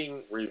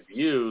reading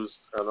reviews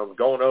and I'm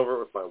going over it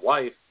with my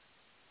wife,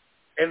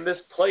 and this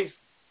place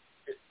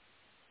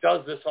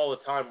does this all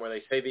the time where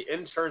they say the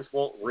insurance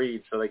won't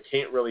read, so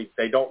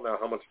they don't know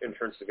how much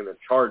insurance is going to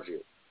charge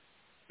you.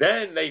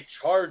 Then they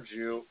charge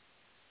you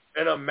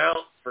an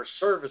amount for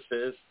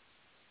services,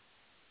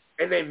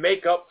 and they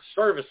make up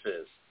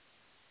services.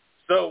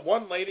 So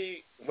one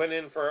lady went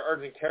in for an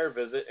urgent care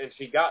visit, and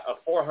she got a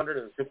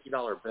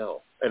 $450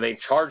 bill, and they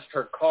charged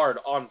her card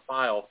on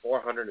file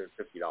 $450.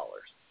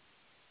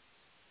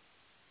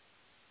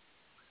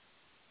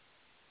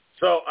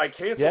 So I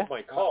canceled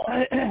my call.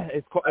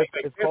 It's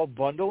called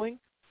bundling.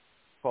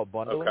 It's called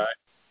bundling. Okay.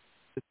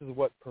 This is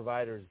what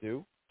providers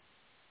do.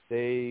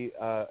 They,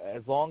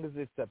 as long as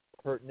it's a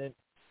pertinent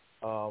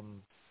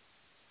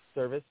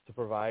service to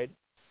provide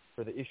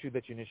for the issue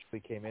that you initially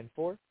came in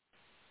for,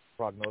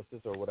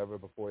 prognosis or whatever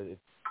before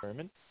it's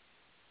determined,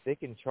 they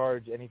can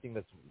charge anything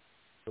that's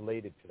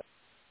related to that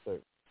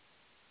service.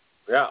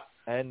 Yeah.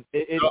 And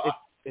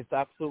it's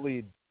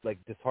absolutely like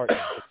disheartening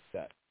to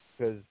that,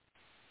 because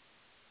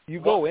you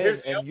go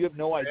in and you have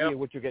no idea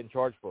what you're getting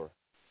charged for.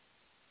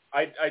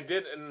 I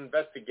did an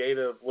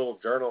investigative little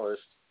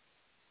journalist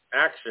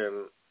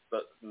action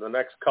the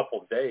next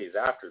couple days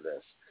after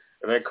this,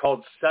 and I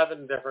called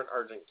 7 different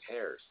urgent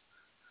cares.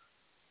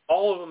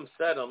 All of them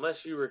said,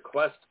 unless you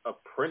request a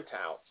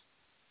printout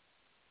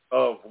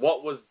of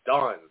what was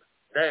done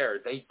there,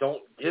 they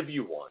don't give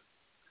you one.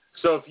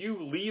 So if you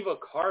leave a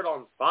card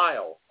on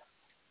file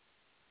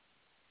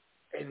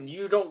and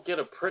you don't get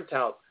a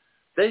printout,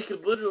 they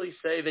could literally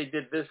say they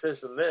did this, this,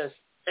 and this,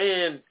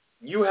 and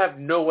you have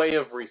no way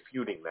of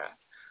refuting that.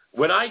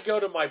 When I go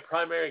to my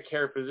primary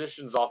care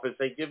physician's office,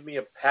 they give me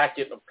a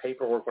packet of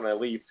paperwork when I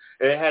leave,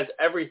 and it has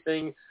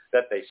everything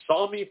that they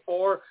saw me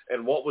for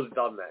and what was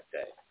done that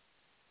day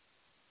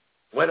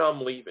when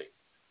I'm leaving.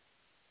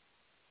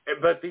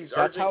 But these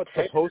that's how it's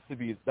supposed to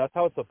be. That's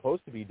how it's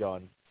supposed to be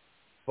done.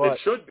 But it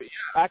should be.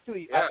 Yeah.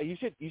 Actually,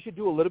 you should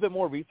do a little bit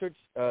more research,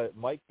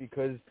 Mike,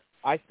 because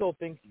I still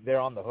think they're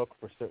on the hook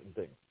for certain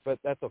things. But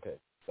that's okay.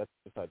 That's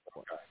beside the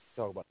point. Okay.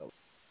 Talk about that.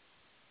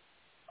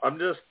 I'm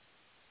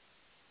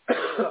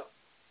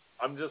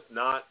just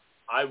not.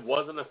 I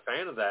wasn't a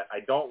fan of that.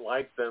 I don't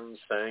like them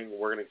saying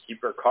we're going to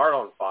keep your card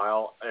on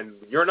file, and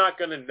you're not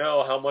going to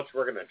know how much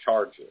we're going to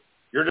charge you.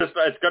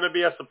 It's going to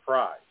be a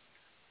surprise.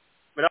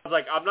 But I was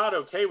like, I'm not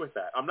okay with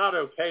that. I'm not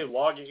okay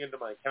logging into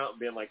my account and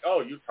being like,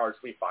 oh, you charged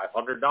me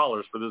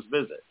 $500 for this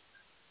visit.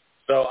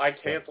 So I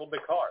canceled the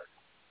card.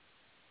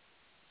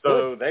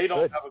 So they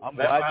don't have a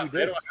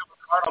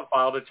card on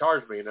file to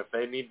charge me, and if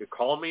they need to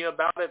call me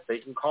about it, they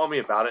can call me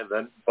about it.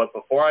 But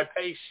before I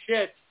pay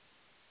shit,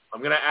 I'm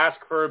going to ask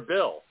for a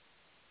bill.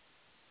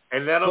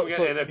 And then I'm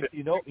going to...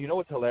 You know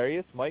what's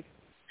hilarious, Mike?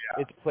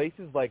 Yeah. It's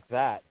places like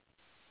that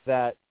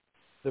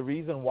the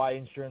reason why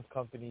insurance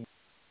companies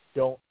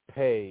don't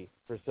pay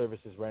for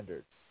services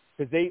rendered,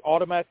 because they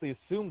automatically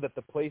assume that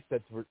the place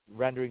that's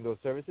rendering those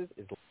services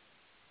is...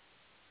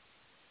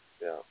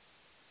 Yeah.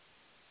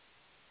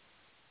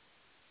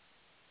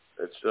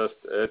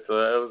 It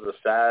was a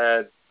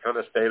sad kind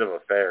of state of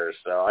affairs.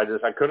 So I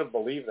couldn't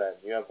believe that.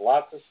 You have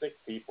lots of sick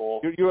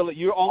people.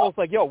 You're almost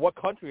like, yo, what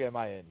country am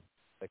I in?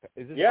 Like,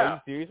 are you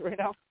serious right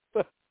now?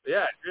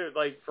 Yeah, dude,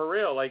 like, for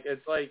real. Like,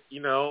 it's like,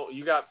 you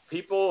got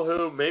people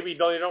who maybe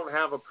don't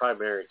have a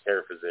primary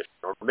care physician,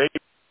 or maybe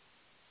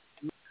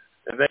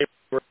and they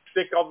were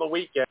sick on the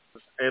weekends,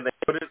 and they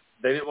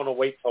didn't want to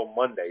wait till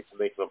Monday to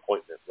make an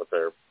appointment with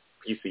their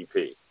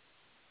PCP.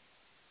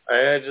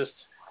 I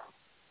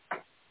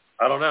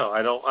don't know.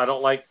 I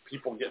don't like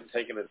people getting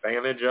taken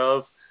advantage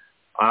of.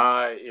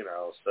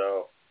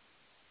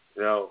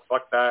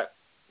 Fuck that.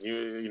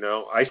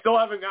 I still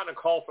haven't gotten a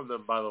call from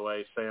them, by the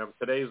way, Sam.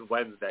 Today's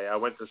Wednesday. I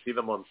went to see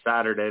them on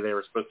Saturday. They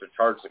were supposed to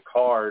charge the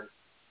card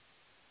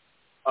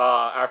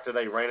after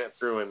they ran it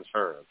through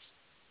insurance.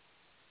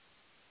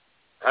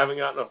 Haven't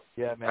gotten a...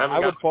 Yeah, man. I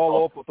would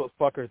follow up with those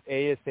fuckers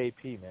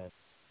ASAP, man.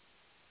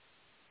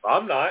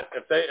 I'm not.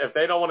 If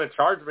they don't want to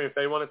charge me, if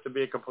they want it to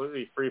be a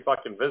completely free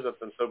fucking visit,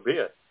 then so be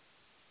it.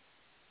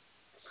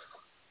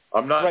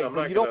 I'm not. Right, I'm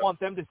but not you don't want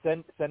them to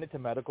send it to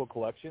medical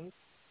collections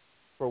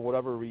for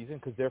whatever reason,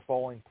 because they're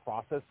following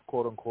process,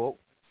 quote unquote.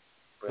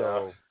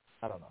 So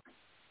I don't know.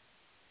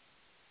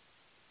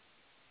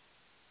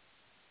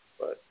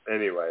 But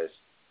anyways,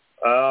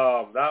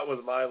 that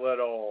was my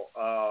little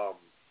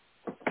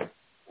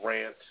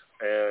rant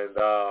and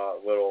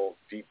little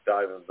deep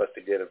dive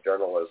investigative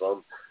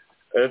journalism.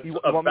 You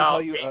want me to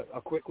tell you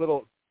a quick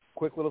little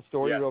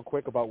story real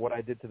quick about what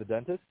I did to the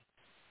dentist?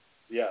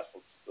 Yes,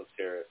 let's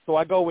hear it. So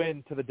I go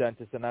in to the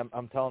dentist, and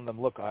I'm telling them,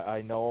 look,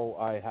 I know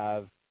I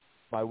have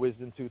my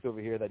wisdom tooth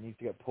over here that needs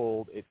to get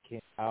pulled. It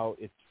came out.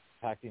 It's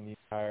impacting the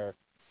entire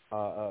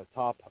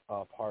top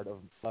part of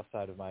the left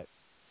side of my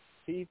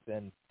teeth,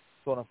 and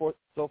so on and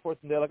so forth.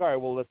 And they're like, all right,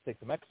 well, let's take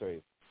some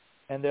x-rays.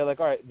 And they're like,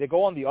 all right, they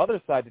go on the other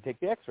side to take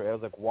the x-ray. I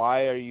was like,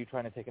 why are you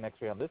trying to take an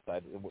x-ray on this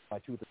side? My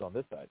tooth is on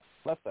this side.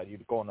 Left side,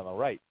 you'd go on the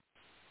right.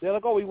 They're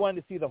like, oh, we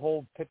wanted to see the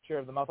whole picture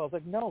of the mouth. I was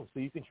like, no, so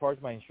you can charge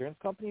my insurance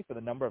company for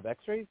the number of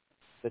x-rays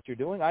that you're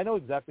doing? I know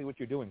exactly what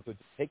you're doing. So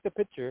just take the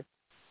picture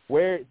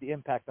where the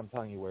impact, I'm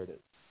telling you where it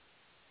is.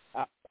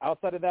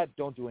 Outside of that,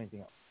 don't do anything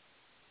else.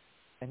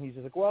 And he's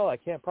just like, well, I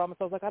can't promise.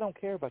 I was like, I don't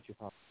care about your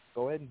promise.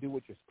 Go ahead and do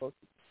what you're supposed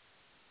to do.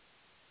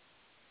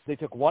 They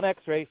took one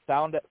x-ray,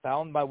 found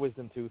my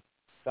wisdom tooth,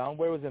 found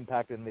where it was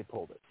impacted, and they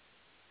pulled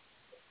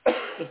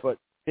it. But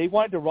they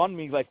wanted to run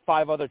me like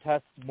 5 other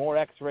tests, more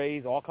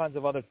x-rays, all kinds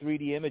of other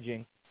 3D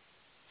imaging.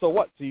 So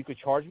what? So you could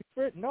charge me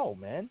for it? No,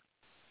 man.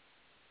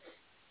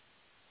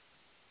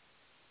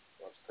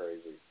 That's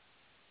crazy.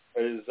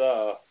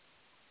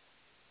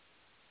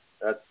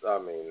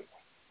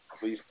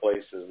 These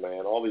places,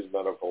 man, all these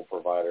medical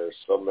providers,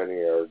 so many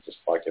are just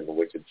fucking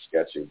wicked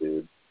sketchy,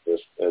 dude.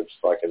 It's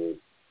fucking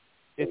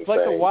It's insane.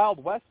 like the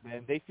Wild West,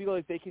 man. They feel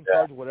like they can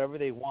charge whatever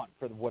they want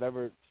for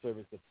whatever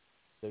service.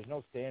 There's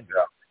no standard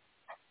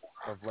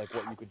of like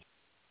what you could.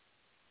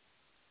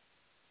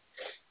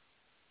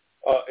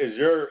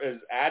 Is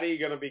Addy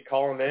gonna be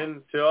calling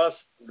in to us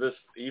this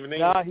evening?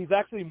 Nah, he's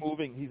actually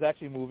moving. He's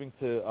actually moving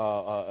to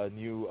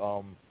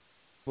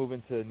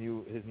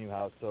his new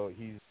house. So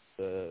he's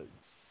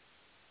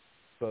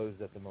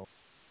exposed at the moment.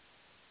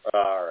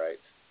 All right.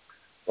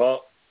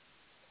 Well,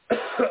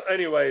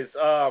 anyways,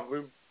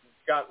 we've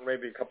got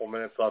maybe a couple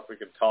minutes left. We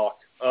can talk.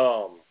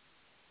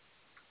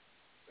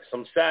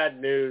 Some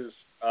sad news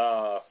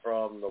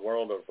from the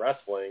world of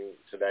wrestling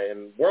today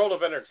and world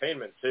of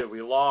entertainment too.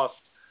 We lost.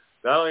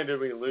 Not only did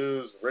we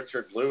lose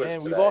Richard Lewis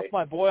and we today, lost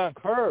my boy on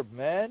Curb,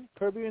 man.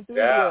 Kirby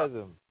Enthusiasm.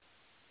 Yeah.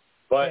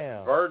 But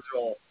Damn.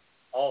 Virgil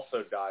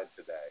also died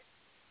today.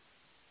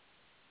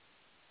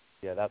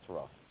 Yeah, that's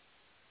rough.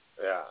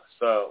 Yeah,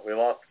 so we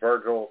lost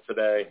Virgil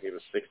today. He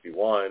was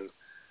 61.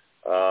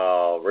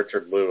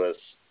 Richard Lewis.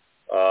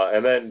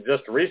 And then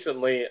just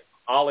recently,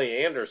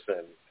 Ollie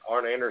Anderson,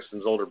 Arn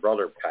Anderson's older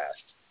brother,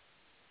 passed.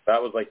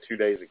 That was like 2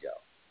 days ago.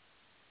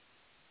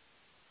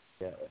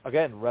 Yeah.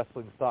 Again,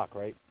 wrestling stock,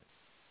 right?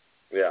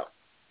 Yeah.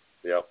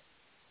 Yep.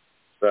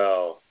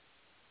 So,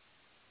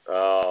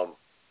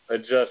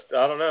 it just,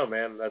 I don't know,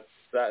 man. That's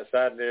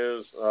sad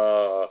news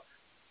all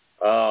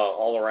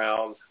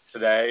around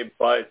today.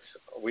 But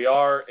we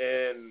are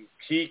in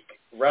peak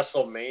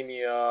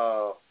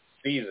WrestleMania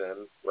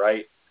season,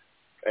 right?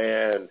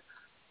 And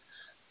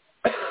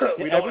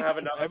we don't have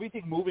another.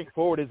 Everything moving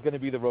forward is going to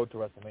be the road to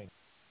WrestleMania.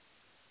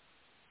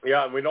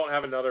 Yeah, and we don't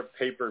have another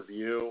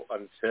pay-per-view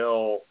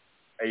until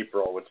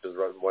April, which is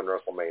when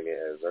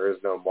WrestleMania is. There is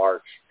no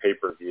March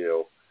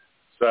pay-per-view.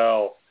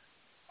 So,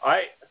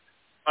 I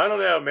don't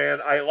know, man.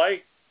 I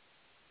like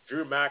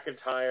Drew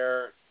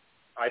McIntyre.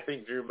 I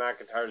think Drew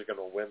McIntyre is going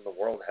to win the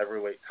World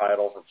Heavyweight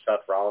title from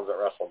Seth Rollins at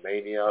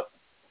WrestleMania.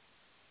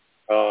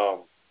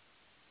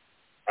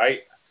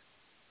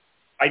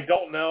 I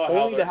don't know how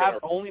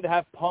only to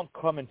have Punk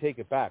come and take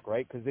it back,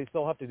 right? Because they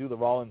still have to do the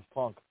Rollins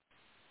Punk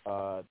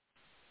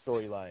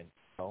storyline.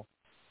 You know?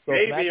 So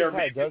maybe if or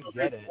maybe does they'll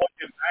get do it. Punk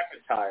and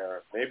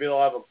McIntyre. Maybe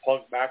they'll have a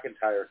Punk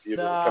McIntyre feud.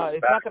 Nah,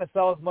 it's not going to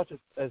sell as much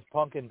as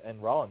Punk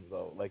and Rollins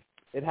though. Like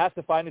it has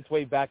to find its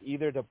way back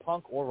either to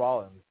Punk or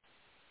Rollins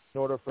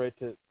in order for it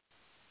to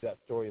that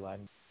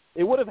storyline.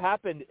 It would have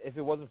happened if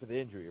it wasn't for the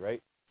injury,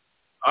 right?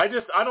 I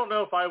don't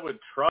know if I would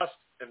trust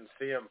in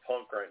CM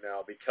Punk right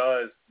now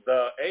because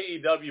the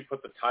AEW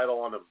put the title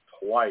on him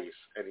twice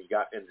and he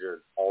got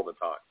injured all the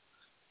time.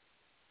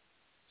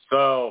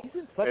 So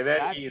he's in such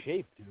bad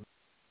shape, dude.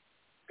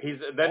 He's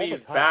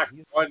back.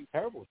 He's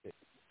terrible shape.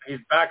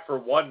 He's back for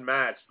one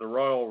match, the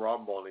Royal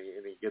Rumble,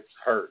 and he gets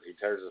hurt. He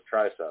tears his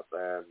tricep,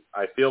 and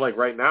I feel like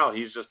right now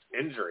he's just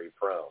injury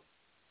prone.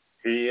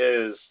 He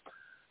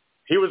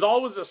was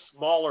always a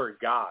smaller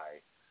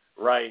guy,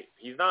 right?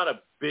 He's not a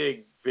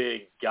big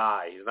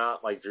guy. He's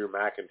not like Drew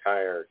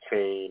McIntyre,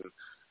 Kane,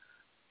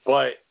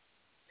 but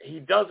he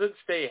doesn't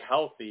stay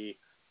healthy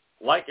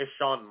like a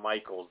Shawn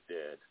Michaels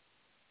did,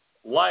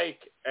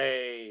 like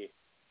a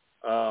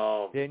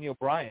Daniel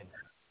Bryan.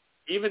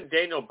 Even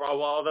Daniel Bryan,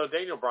 well, although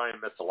Daniel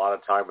Bryan missed a lot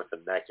of time with the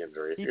neck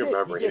injury. He did,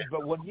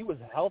 but when he was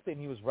healthy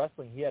and he was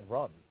wrestling, he had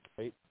runs,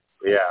 right?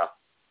 Yeah.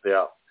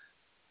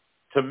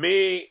 To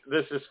me,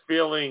 this is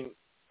feeling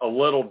a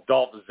little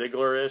Dolph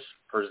Ziggler-ish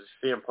for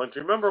CM Punk.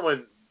 Remember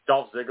when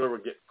Dolph Ziggler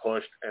would get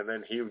pushed and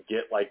then he would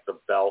get like the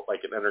belt,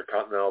 like an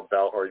Intercontinental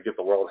belt, or he'd get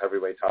the World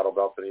Heavyweight title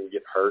belt, and he would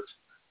get hurt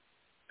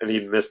and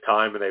he'd miss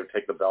time and they would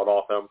take the belt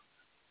off him?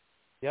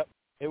 Yep.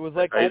 It was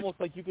like almost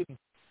like you could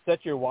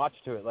set your watch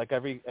to it. Like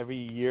every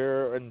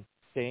year and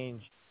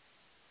change,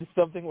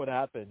 something would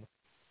happen,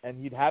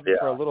 and he'd have it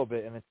for a little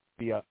bit, and it'd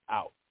be out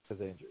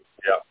because of injury.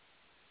 Yeah.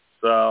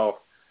 So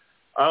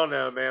I don't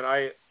know, man.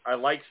 I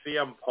like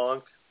CM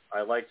Punk.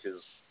 I like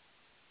his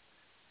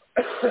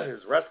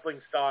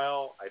wrestling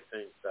style. I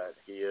think that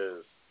he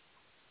is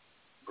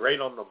great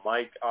on the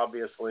mic,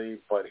 obviously,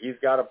 but he's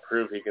got to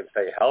prove he can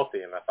stay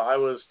healthy. And if I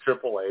was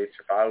Triple H,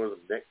 if I was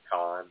Nick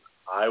Khan,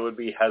 I would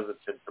be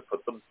hesitant to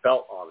put the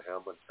belt on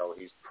him until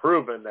he's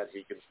proven that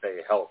he can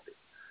stay healthy.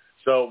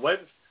 So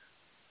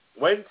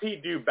when's he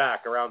due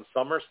back? Around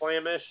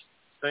SummerSlam-ish,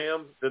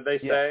 Sam, did they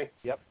say?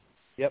 Yep.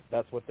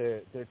 That's what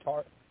they're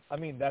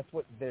that's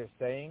what they're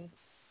saying as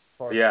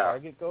far as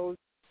target goes.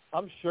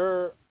 I'm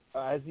sure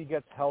as he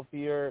gets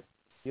healthier,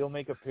 he'll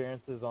make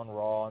appearances on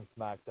Raw and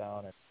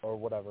SmackDown or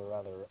whatever,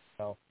 rather.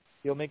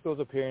 He'll make those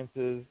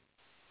appearances,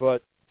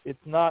 but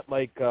it's not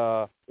like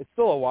it's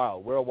still a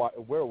while. We're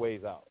a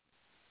ways out.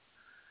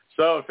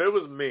 So if it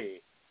was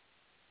me,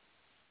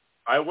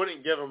 I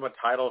wouldn't give him a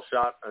title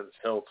shot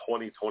until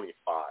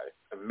 2025,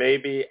 and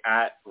maybe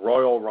at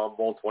Royal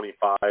Rumble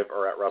 25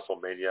 or at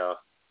WrestleMania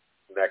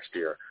next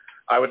year.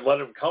 I would let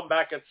him come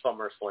back at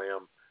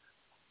SummerSlam,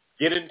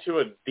 get into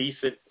a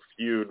decent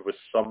feud with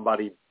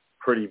somebody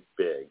pretty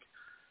big.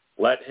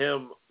 Let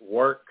him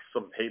work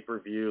some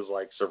pay-per-views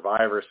like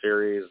Survivor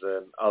Series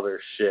and other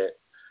shit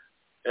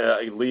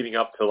leading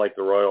up to like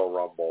the Royal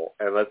Rumble,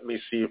 and let me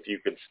see if you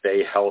can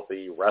stay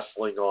healthy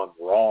wrestling on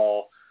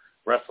Raw,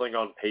 wrestling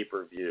on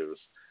pay-per-views.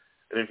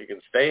 And if you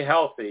can stay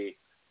healthy,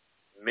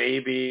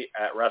 maybe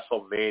at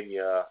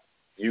WrestleMania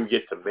you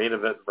get to main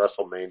event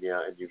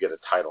WrestleMania and you get a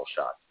title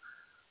shot.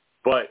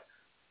 But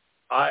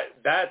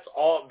that's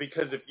all,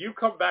 because if you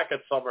come back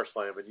at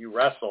SummerSlam and you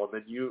wrestle and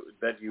then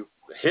you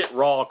hit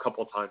Raw a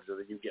couple times and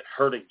then you get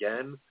hurt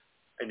again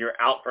and you're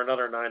out for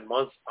another 9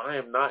 months, I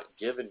am not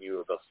giving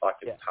you the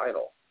fucking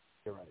title.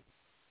 You're right.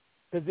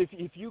 Because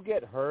if you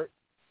get hurt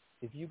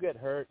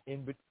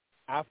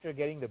after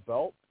getting the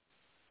belt,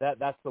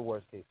 that's the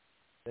worst case.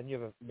 Then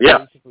you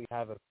basically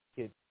have a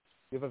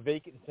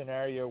vacant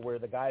scenario where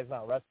the guy's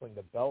not wrestling,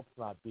 the belt's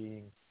not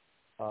being,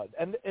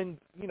 and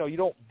you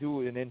don't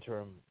do an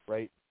interim,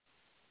 right?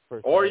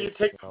 Or you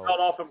take the belt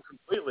off him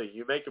completely.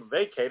 You make him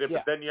vacate it,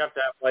 but then you have to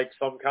have like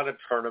some kind of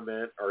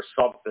tournament or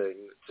something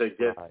to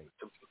get to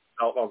put the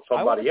belt on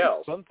somebody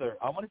else.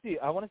 I want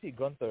to see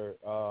Gunther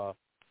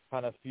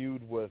kind of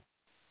feud with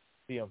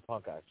CM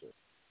Punk actually.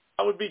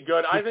 That would be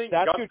good. I think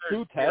that's Gunther's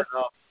your true test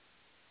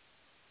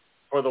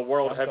for the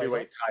World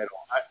Heavyweight title.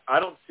 I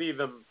don't see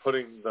them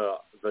putting the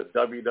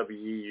WWE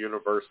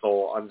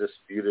Universal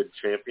Undisputed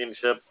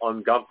Championship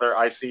on Gunther.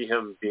 I see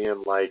him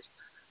being like,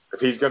 if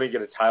he's going to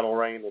get a title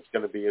reign, it's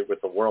going to be with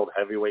the World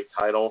Heavyweight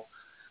title.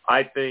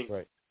 I think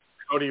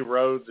Cody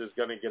Rhodes is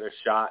going to get a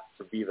shot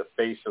to be the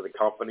face of the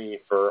company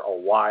for a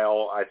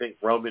while. I think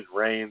Roman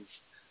Reigns,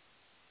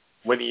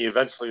 when he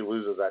eventually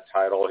loses that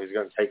title, he's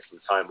going to take some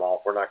time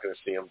off. We're not going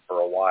to see him for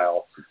a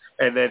while.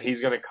 And then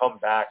he's going to come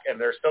back, and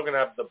they're still going to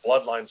have the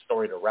Bloodline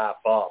story to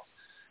wrap up,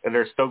 and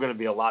there's still going to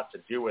be a lot to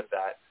do with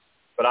that.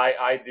 But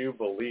I do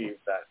believe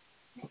that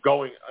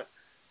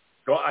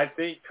I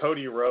think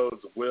Cody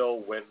Rhodes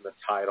will win the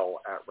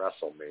title at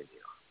WrestleMania.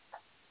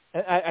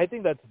 And I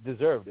think that's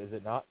deserved, is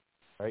it not?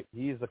 Right?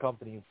 He's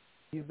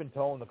been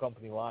towing the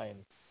company line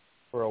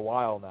for a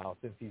while now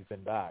since he's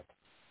been back.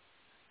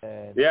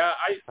 And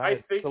I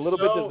think it's a little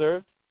bit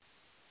deserved.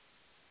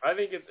 I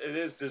think it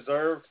is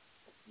deserved,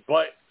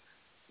 but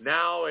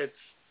now it's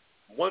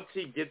once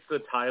he gets the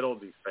title,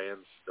 do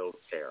fans still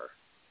care?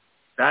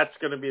 That's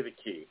going to be the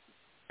key.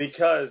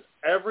 Because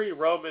every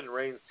Roman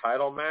Reigns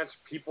title match,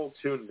 people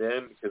tuned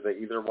in because they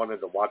either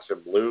wanted to watch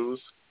him lose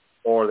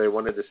or they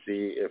wanted to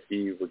see if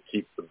he would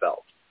keep the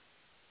belt.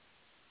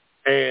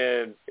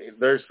 And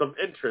there's some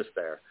interest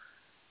there.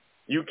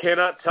 You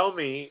cannot tell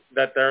me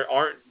that there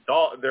aren't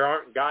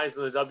guys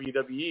in the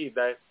WWE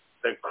that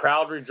the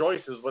crowd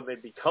rejoices when they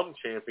become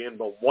champion,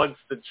 but once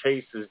the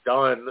chase is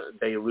done,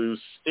 they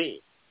lose steam.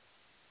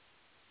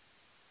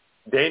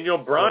 Daniel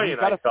Bryan,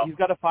 he's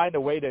got to find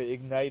a way to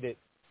ignite it,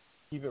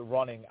 keep it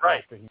running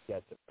after he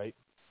gets it, right?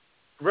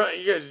 Right.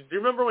 Yeah. Do you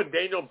remember when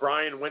Daniel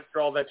Bryan went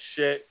through all that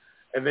shit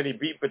and then he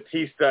beat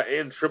Batista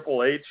and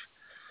Triple H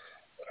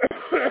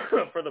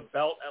for the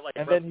belt at like?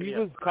 And then he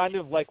was kind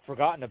of like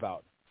forgotten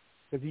about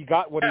because he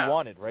got what he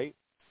wanted, right?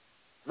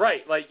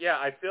 Right. Like, yeah,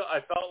 I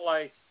felt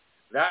like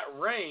that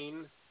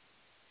reign,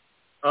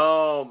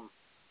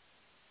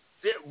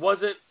 it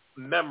wasn't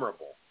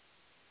memorable,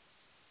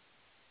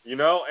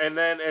 And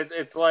then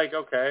it's like,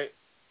 okay,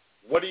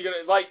 what are you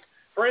gonna like?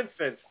 For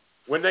instance,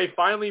 when they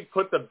finally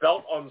put the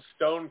belt on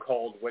Stone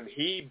Cold, when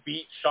he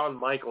beat Shawn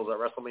Michaels at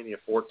WrestleMania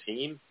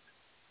 14,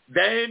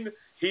 then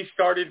he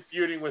started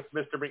feuding with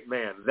Mr.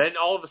 McMahon. Then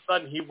all of a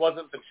sudden he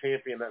wasn't the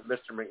champion that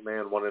Mr.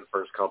 McMahon wanted for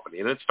his company.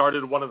 And it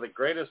started one of the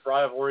greatest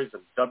rivalries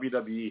in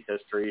WWE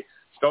history,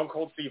 Stone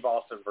Cold Steve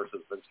Austin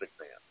versus Vince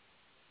McMahon.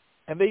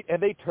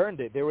 And they turned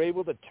it. They were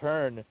able to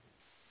turn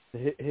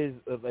his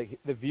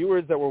the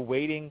viewers that were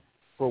waiting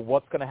for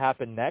what's going to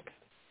happen next.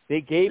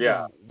 They gave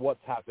him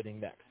what's happening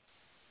next.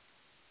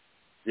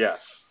 Yes.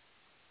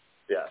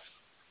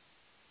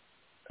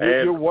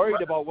 You're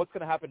worried about what's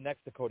going to happen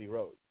next to Cody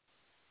Rhodes.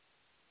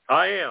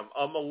 I am.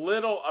 I'm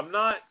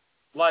not,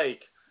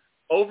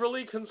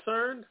 overly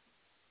concerned,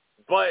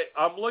 but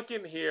I'm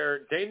looking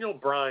here. Daniel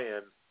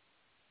Bryan,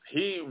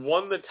 he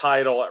won the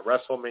title at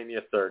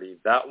WrestleMania 30.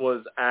 That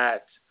was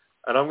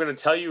and I'm going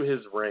to tell you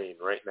his reign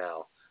right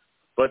now,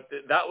 but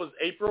that was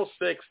April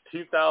 6,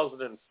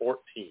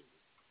 2014.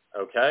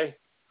 okay?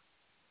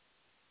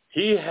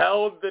 He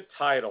held the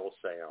title,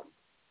 Sam.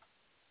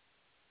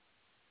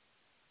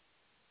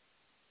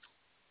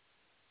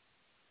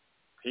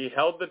 He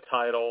held the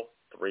title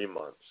 3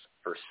 months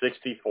for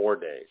 64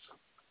 days.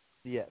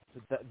 Yes,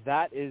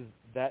 that's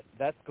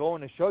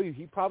going to show you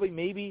he probably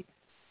maybe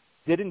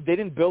didn't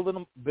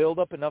build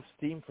up enough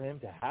steam for him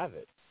to have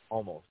it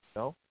almost,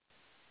 no?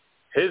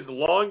 His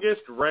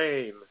longest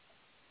reign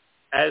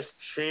as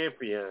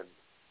champion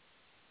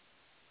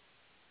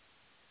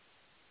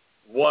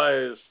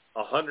was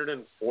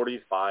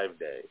 145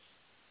 days.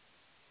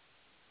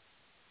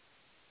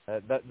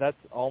 That's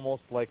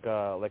almost like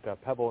a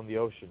pebble in the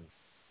ocean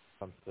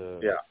when it comes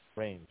to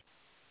range.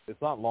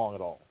 It's not long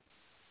at all.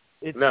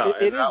 It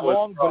is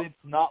long, but it's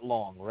not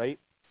long, right?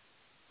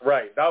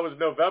 Right. That was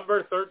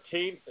November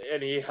 13th,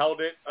 and he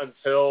held it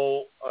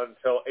until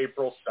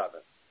April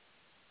 7th.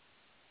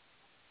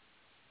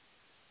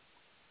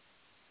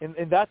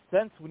 In that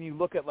sense, when you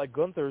look at like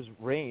Gunther's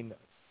reign,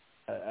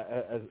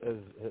 as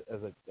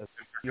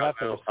you have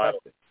to respect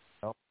it.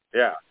 You know?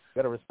 Yeah, you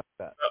got to respect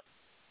that.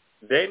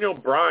 Daniel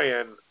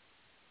Bryan,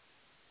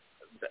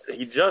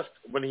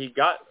 when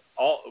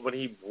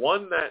he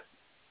won that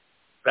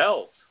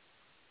belt,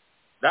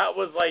 that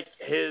was like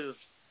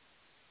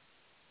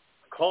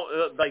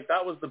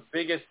that was the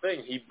biggest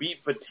thing. He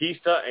beat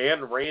Batista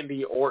and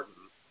Randy Orton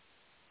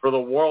for the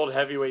World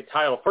Heavyweight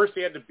title. First,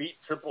 he had to beat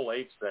Triple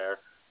H there,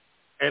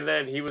 and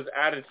then he was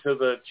added to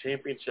the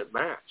championship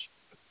match.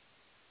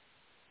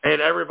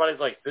 And everybody's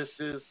like, this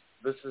is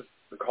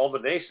the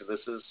culmination.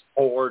 This is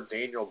for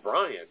Daniel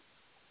Bryan.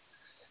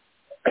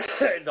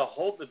 And to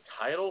hold the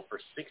title for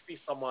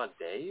 60-some-odd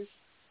days,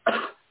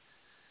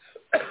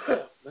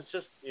 it's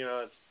just,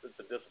 it's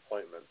a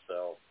disappointment.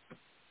 So,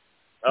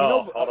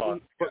 hold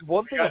on. But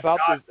one thing about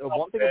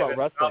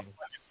wrestling.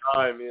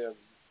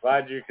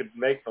 Glad you could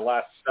make the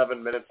last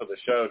 7 minutes of the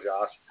show,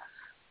 Josh.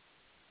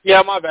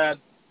 Yeah, my bad.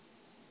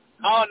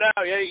 Oh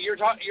no, yeah, you're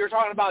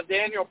talking about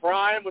Daniel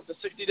Bryan with the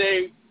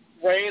 60-day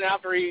reign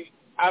after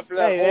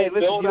that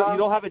whole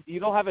build-up. You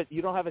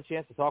don't have a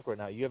chance to talk right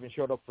now. You haven't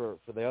showed up for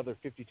the other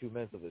 52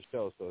 minutes of the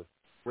show, so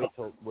wait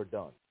till we're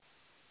done.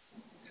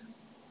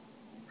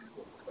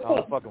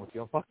 I'm fucking with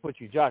you. I'm fucking with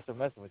you, Josh. I'm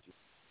messing with you.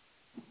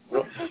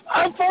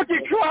 I'm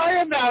fucking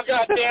crying now,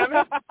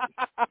 goddammit.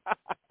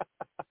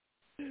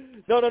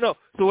 No.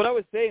 So what I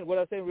was saying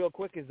real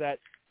quick is that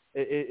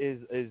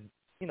is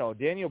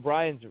Daniel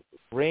Bryan's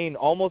reign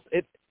almost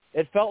it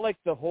felt like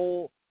the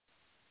whole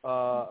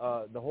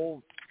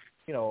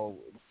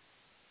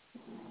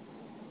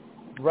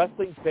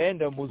wrestling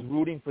fandom was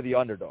rooting for the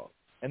underdog.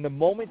 And the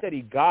moment that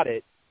he got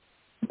it,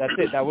 that's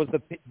it. That was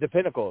the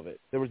pinnacle of it.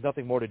 There was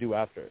nothing more to do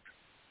after it.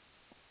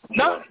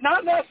 Not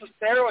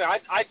necessarily.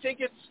 I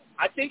think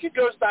it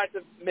goes back to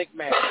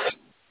McMahon.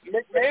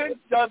 McMahon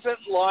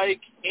doesn't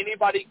like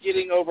anybody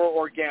getting over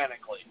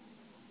organically.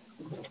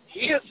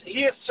 He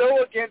is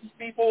so against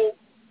people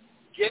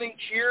getting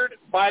cheered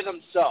by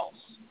themselves.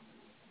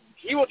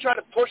 He will try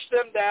to push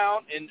them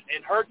down and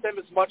hurt them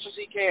as much as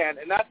he can,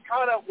 and that's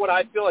kind of what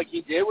I feel like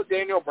he did with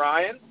Daniel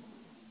Bryan,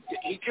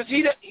 because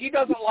he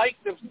doesn't like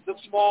the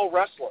small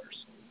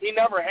wrestlers. He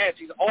never has.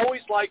 He's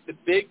always liked the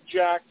big,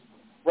 jacked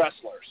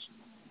wrestlers.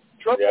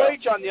 Triple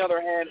H, on the other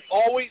hand,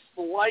 always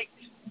liked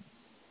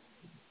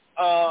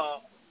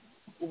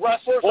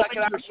wrestlers that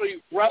could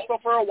actually wrestle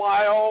for a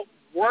while,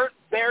 weren't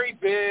very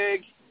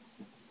big.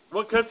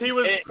 Well, because he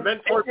was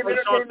mentored by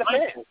Shawn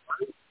Michaels.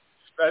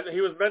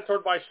 He was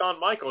mentored by Shawn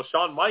Michaels.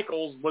 Shawn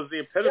Michaels was the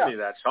epitome of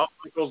that. Shawn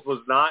Michaels was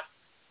not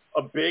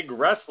a big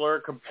wrestler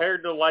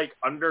compared to like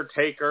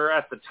Undertaker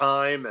at the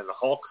time and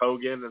Hulk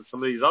Hogan and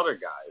some of these other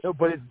guys. No,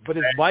 but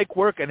his mic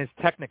work and his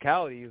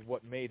technicality is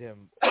what made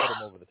him put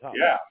him over the top.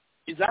 Yeah,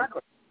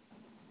 exactly.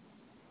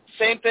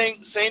 Same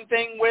thing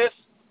with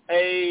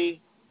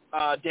a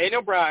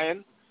Daniel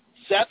Bryan.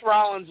 Seth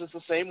Rollins is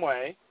the same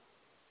way.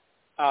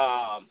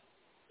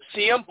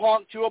 CM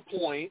Punk to a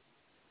point,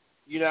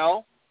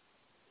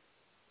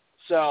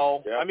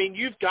 So, I mean,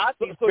 you've got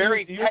these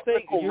very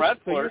technical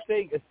wrestlers. So you're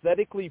saying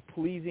aesthetically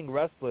pleasing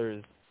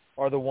wrestlers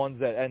are the ones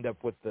that end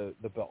up with the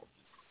belts?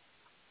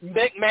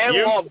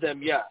 McMahon loved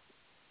them, yeah.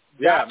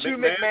 That's who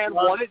McMahon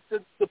wanted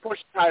to push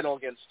the title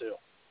against, too.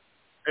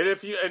 And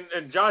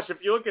and Josh, if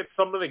you look at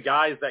some of the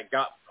guys that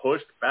got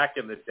pushed back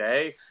in the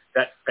day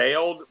that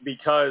failed,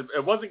 because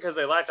it wasn't because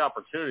they lacked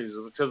opportunities, it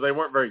was because they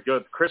weren't very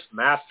good. Chris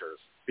Masters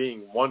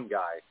being one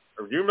guy.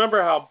 Do you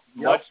remember how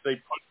much they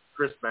pushed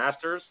Chris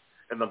Masters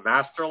and the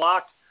Master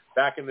Lock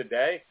back in the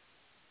day?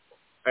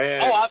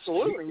 And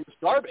absolutely. He was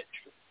garbage.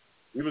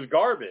 He was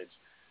garbage.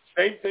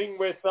 Same thing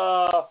with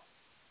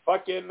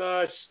fucking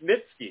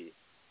Snitsky.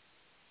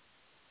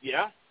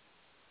 Yeah.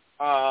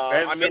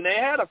 I mean, they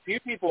had a few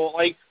people,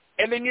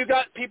 and then you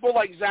got people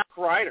like Zack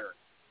Ryder,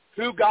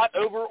 who got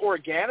over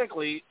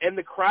organically, and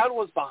the crowd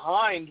was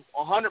behind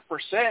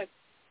 100%.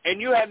 And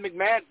you had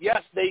McMahon.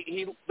 Yes,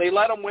 they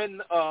let him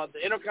win the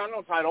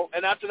Intercontinental title,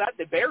 and after that,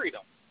 they buried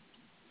him.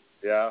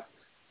 Yeah.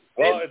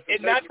 Well,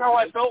 and that's how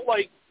I felt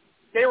like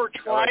they were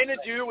trying to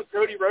do with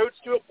Cody Rhodes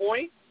to a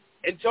point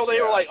until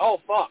they were like,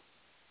 oh, fuck.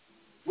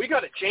 we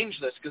got to change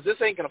this because this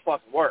ain't going to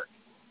fucking work.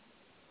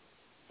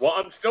 Well,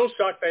 I'm still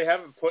shocked they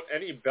haven't put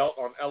any belt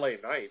on LA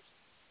Knight.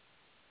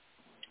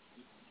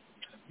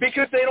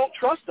 Because they don't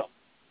trust him.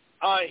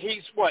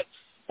 He's,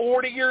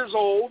 40 years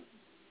old.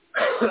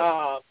 He's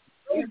got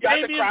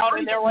the crowd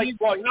in there like,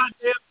 well,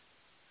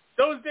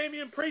 so is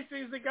Damian Priest.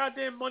 He's the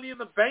goddamn Money in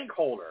the Bank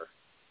holder.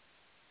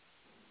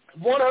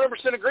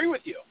 100% agree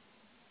with you.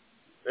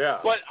 Yeah.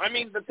 But, I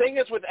mean, the thing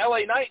is with LA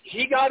Knight,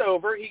 he got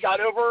over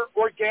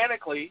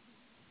organically,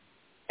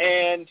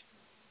 and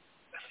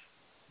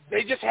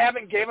they just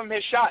haven't gave him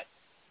his shot.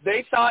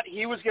 They thought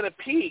he was going to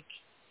peak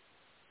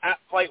at,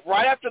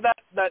 right after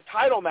that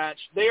title match.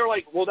 They were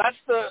like, well, that's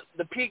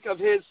the peak of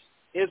his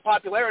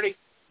popularity.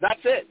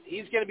 That's it.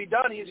 He's going to be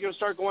done. He's going to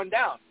start going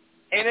down.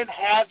 And it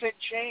hasn't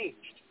changed.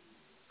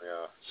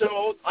 Yeah.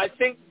 So I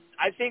think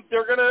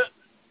they're going to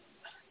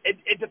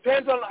it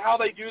depends on how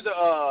they do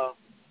the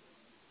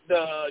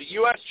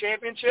U.S.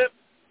 Championship.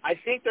 I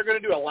think they're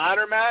going to do a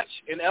ladder match,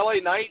 and LA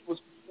Knight was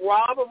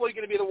probably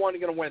going to be the one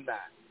going to win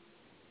that.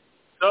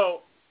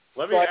 So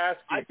let me ask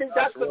you. I think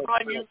that's the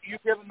time you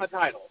give him the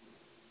title.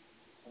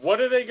 What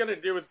are they going to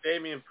do with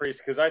Damian Priest?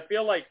 Because I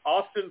feel like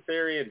Austin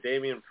Theory and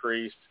Damian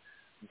Priest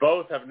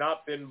both have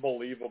not been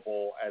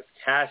believable as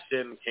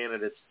cash-in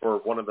candidates for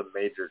one of the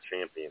major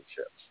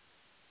championships.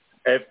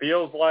 It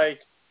feels like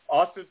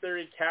Austin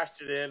Theory cashed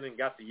it in and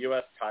got the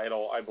U.S.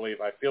 title, I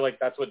believe. I feel like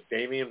that's what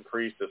Damian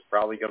Priest is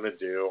probably going to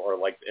do, or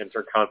like the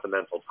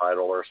Intercontinental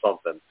title or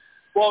something.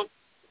 Well,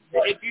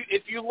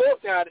 if you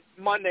look at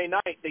Monday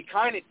night, they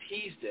kind of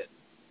teased it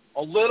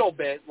a little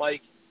bit,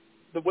 like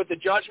with the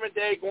Judgment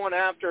Day going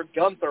after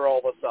Gunther all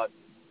of a sudden.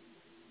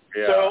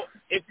 Yeah. So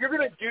if you're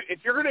gonna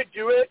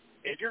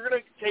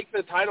take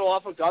the title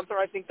off of Gunther,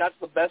 I think that's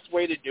the best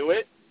way to do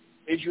it.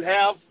 Is you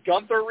have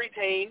Gunther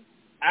retain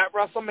at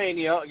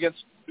WrestleMania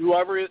against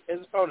whoever his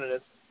opponent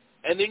is,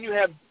 and then you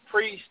have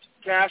Priest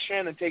cash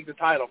in and take the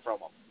title from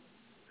him.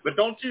 But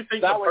don't you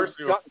think the person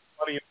who has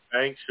Money in the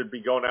Bank should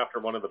be going after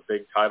one of the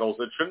big titles?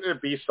 Shouldn't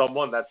it be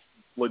someone that's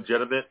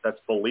legitimate, that's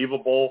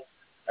believable,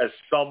 as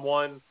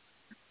someone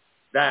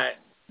that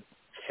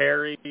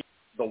carries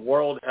the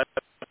world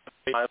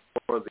heavyweight title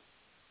or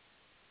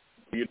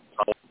the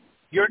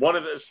one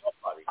of the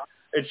somebody?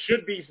 It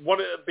should be one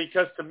of,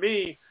 because to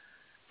me,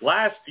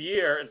 last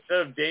year, instead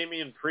of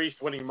Damian Priest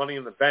winning Money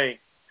in the Bank,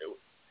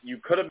 you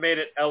could have made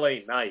it LA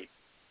Knight,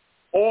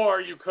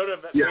 or you could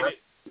have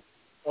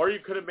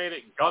made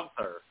it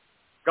Gunther.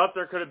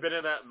 Gunther could have been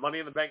in that Money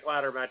in the Bank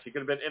ladder match. He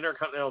could have been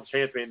Intercontinental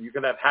Champion. You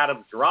could have had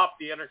him drop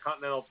the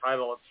Intercontinental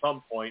title at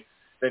some point,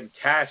 then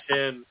cash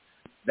in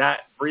that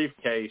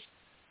briefcase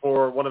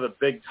for one of the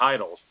big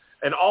titles.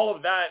 And all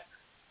of that,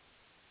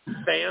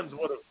 fans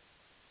would have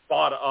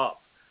fought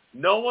up.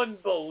 No one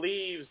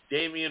believes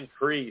Damian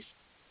Priest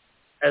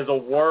as a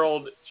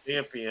world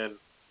champion.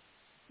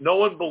 No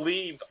one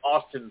believed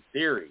Austin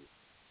Theory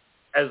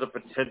as a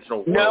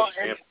potential world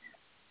champion.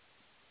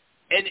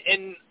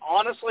 And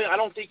honestly, I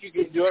don't think you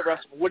can do it.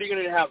 What are you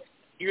going to have?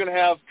 You're going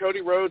to have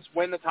Cody Rhodes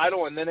win the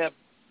title and then have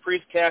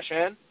Priest cash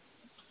in?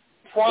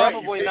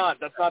 Probably not.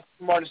 That's not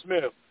the smartest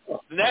move.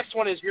 The next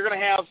one is you're going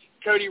to have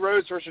Cody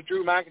Rhodes versus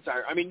Drew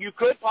McIntyre. I mean, you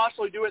could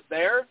possibly do it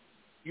there.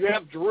 You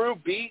have Drew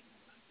beat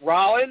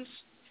Rollins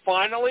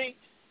finally,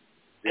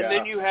 and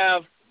then you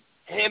have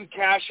him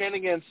cash in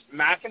against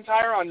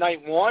McIntyre on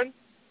night one.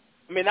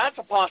 I mean, that's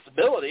a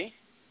possibility.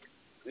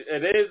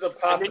 It is a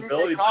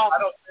possibility. But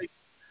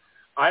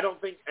I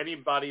don't think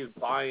anybody is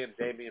buying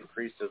Damian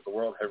Priest as the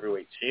world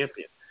heavyweight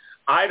champion.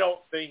 I don't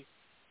think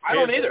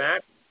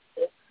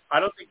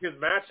his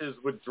matches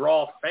would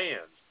draw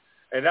fans,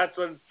 and that's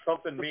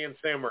something me and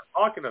Sam were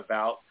talking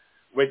about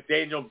with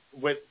Daniel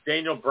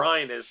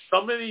Bryan. Is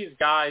some of these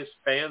guys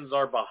fans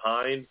are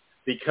behind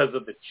because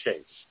of the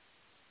chase.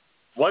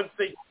 Once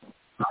they get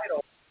the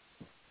title,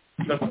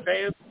 the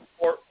fan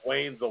support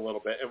wanes a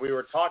little bit, and we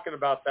were talking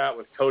about that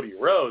with Cody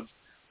Rhodes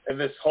and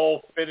this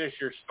whole finish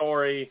your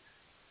story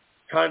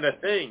kind of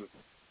thing.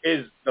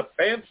 Is the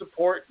fan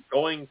support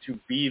going to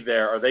be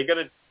there? Are they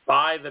going to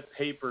buy the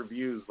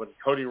pay-per-views when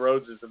Cody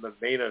Rhodes is in the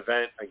main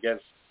event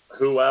against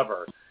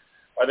whoever?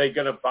 Are they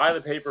going to buy the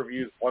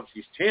pay-per-views once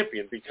he's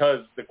champion?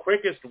 Because the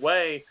quickest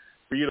way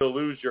for you to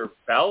lose your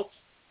belt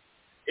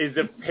is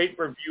if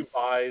pay-per-view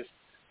buys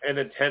and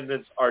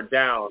attendance are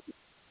down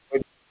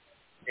when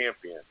he's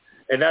champion.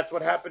 And that's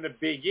what happened to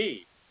Big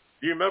E.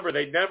 Do you remember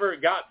they never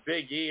got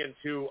Big E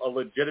into a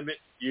legitimate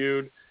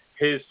feud?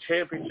 His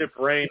championship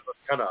reign was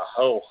kind of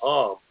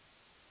ho-hum.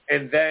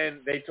 And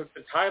then they took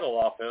the title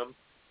off him.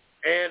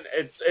 And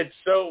it's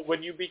so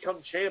when you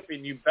become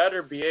champion, you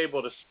better be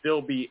able to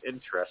still be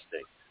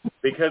interesting.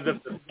 Because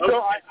if the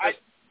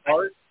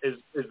part is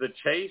the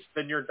chase,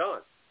 then you're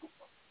done.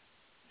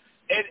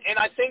 And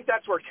I think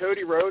that's where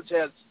Cody Rhodes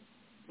has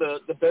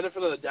the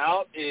benefit of the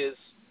doubt is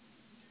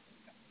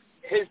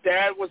his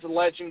dad was a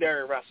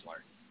legendary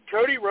wrestler.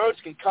 Cody Rhodes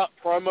can cut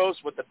promos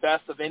with the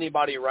best of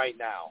anybody right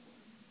now.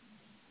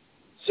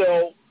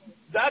 So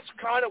that's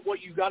kind of what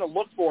you got to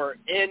look for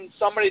in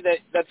somebody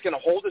that's going to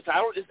hold the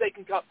title is they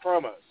can cut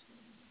promos.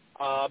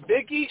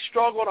 Big E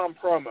struggled on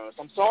promos.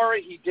 I'm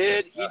sorry, he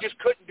did. He just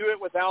couldn't do it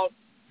without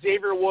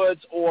Xavier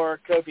Woods or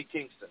Kofi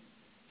Kingston.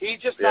 He's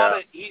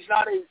not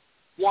a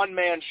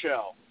one-man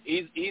show.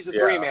 He's a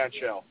three-man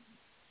show.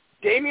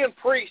 Damian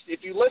Priest,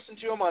 if you listen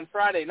to him on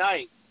Friday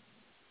night,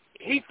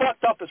 he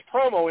fucked up his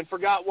promo and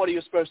forgot what he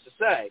was supposed to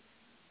say.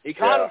 He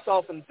caught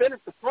himself and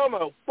finished the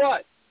promo,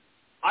 but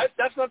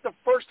that's not the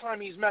first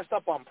time he's messed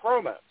up on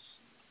promos.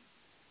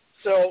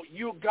 So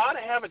you got to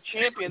have a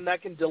champion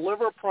that can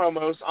deliver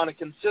promos on a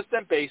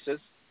consistent basis.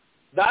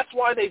 That's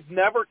why they've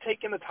never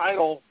taken the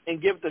title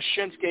and give it to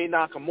Shinsuke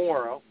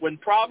Nakamura, when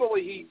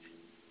probably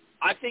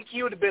I think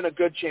he would have been a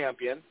good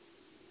champion.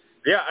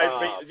 Yeah,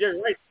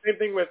 you're right. Same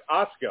thing with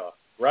Asuka,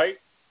 right?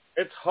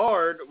 It's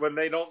hard when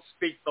they don't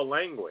speak the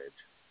language.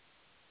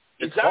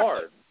 It's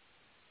hard.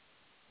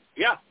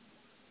 Yeah.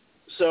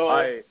 So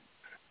it's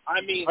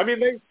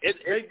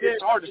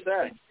hard to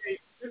say.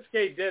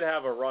 Shinsuke did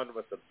have a run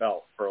with the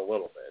belt for a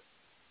little bit.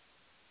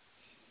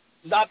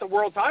 Not the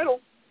world title.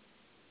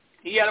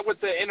 He had it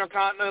with the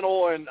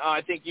Intercontinental and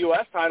I think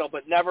U.S. title,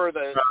 but never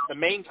the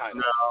main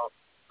title.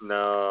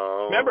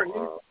 No. Remember,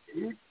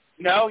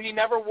 he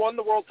never won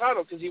the world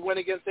title because he went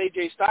against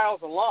AJ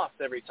Styles and lost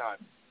every time.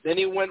 Then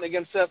he went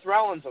against Seth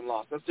Rollins and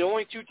lost. That's the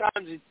only two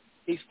times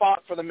he's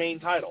fought for the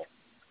main title.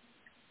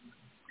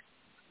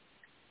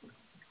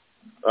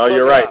 Oh,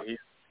 you're right. He's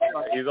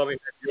only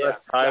had the U.S.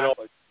 title.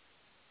 Exactly.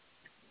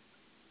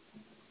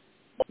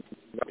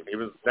 He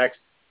was next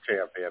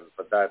champion,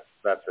 but that's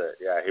it.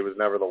 Yeah, he was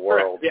never the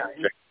world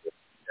champion.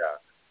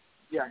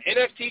 Yeah,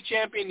 NXT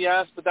champion,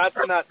 yes, but that's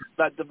not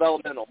that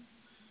developmental.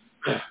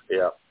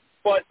 Yeah.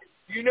 But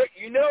you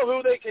know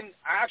who they can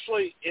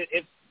actually,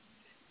 if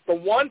the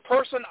one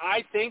person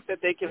I think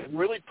that they can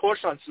really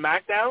push on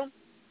SmackDown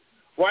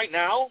right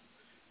now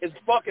is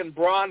fucking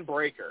Braun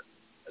Breaker.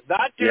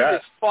 That dude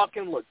is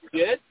fucking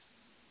legit.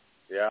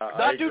 Yeah,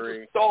 that dude's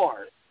a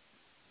star.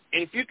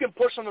 And if you can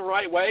push him the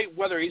right way,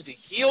 whether he's a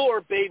heel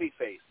or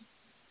babyface,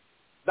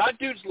 that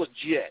dude's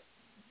legit.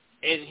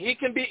 And he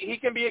can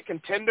be a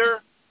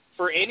contender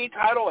for any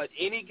title at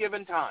any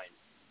given time.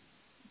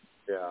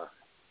 Yeah.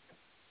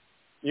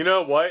 You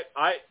know what?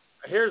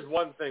 Here's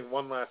one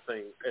last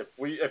thing.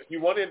 If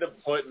you wanted to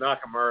put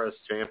Nakamura as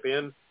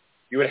champion,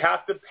 you would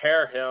have to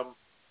pair him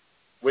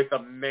with a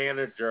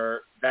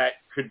manager that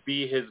could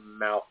be his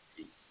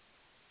mouthpiece.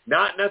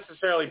 Not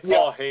necessarily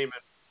Paul Heyman,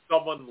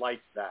 someone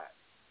like that.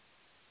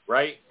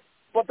 Right?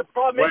 But the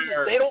problem is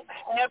they don't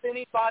have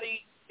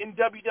anybody in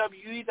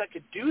WWE that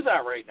could do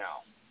that right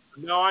now.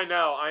 No, I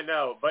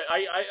know. But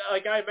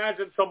I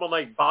imagine someone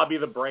like Bobby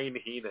the Brain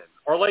Heenan.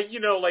 Or like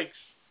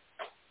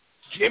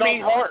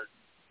Jimmy Hart.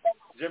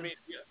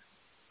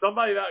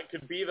 Somebody that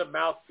could be the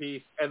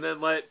mouthpiece and then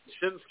let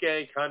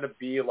Shinsuke kind of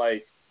be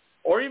like,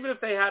 or even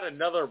if they had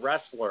another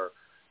wrestler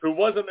who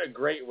wasn't a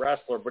great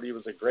wrestler, but he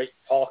was a great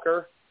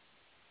talker,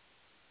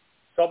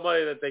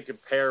 somebody that they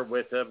could pair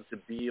with him to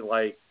be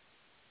like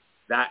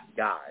that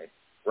guy,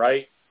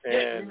 right?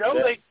 And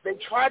they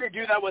try to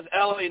do that with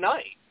LA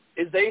Knight.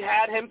 Is they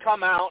had him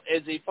come out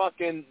as a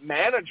fucking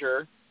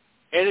manager,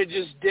 and it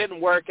just didn't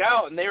work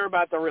out, and they were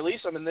about to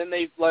release him, and then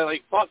they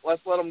like, fuck,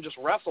 let's let him just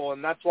wrestle,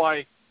 and that's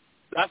what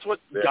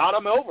got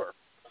him over.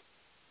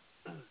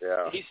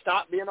 Yeah. He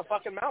stopped being a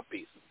fucking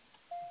mouthpiece.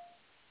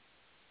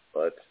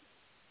 But,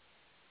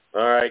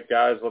 all right,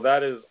 guys, well,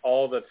 that is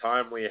all the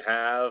time we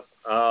have.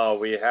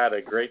 We had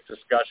a great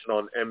discussion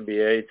on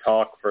NBA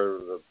talk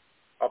for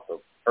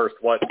the first,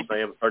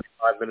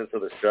 35 minutes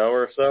of the show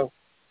or so.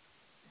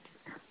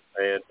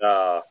 And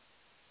I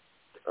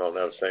don't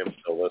know if Sam's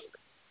still listening.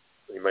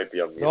 He might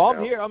be on mute. No,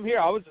 I'm here.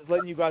 I was just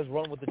letting you guys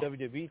run with the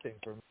WWE thing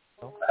for me.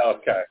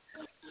 Okay.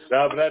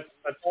 No, but that's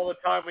all the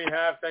time we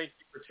have. Thank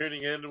you for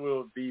tuning in.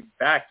 We'll be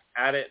back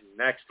at it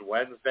next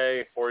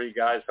Wednesday for you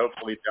guys.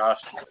 Hopefully Josh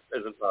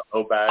isn't a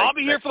O-bag. I'll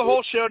be here for the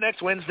whole show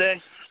next Wednesday.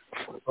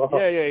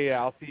 Yeah.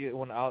 I'll see you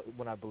when I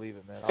believe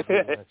it, man. I'll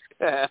believe it.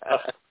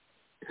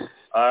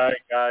 All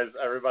right, guys.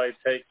 Everybody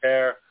take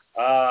care.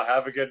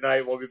 Have a good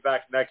night. We'll be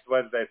back next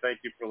Wednesday. Thank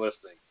you for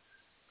listening.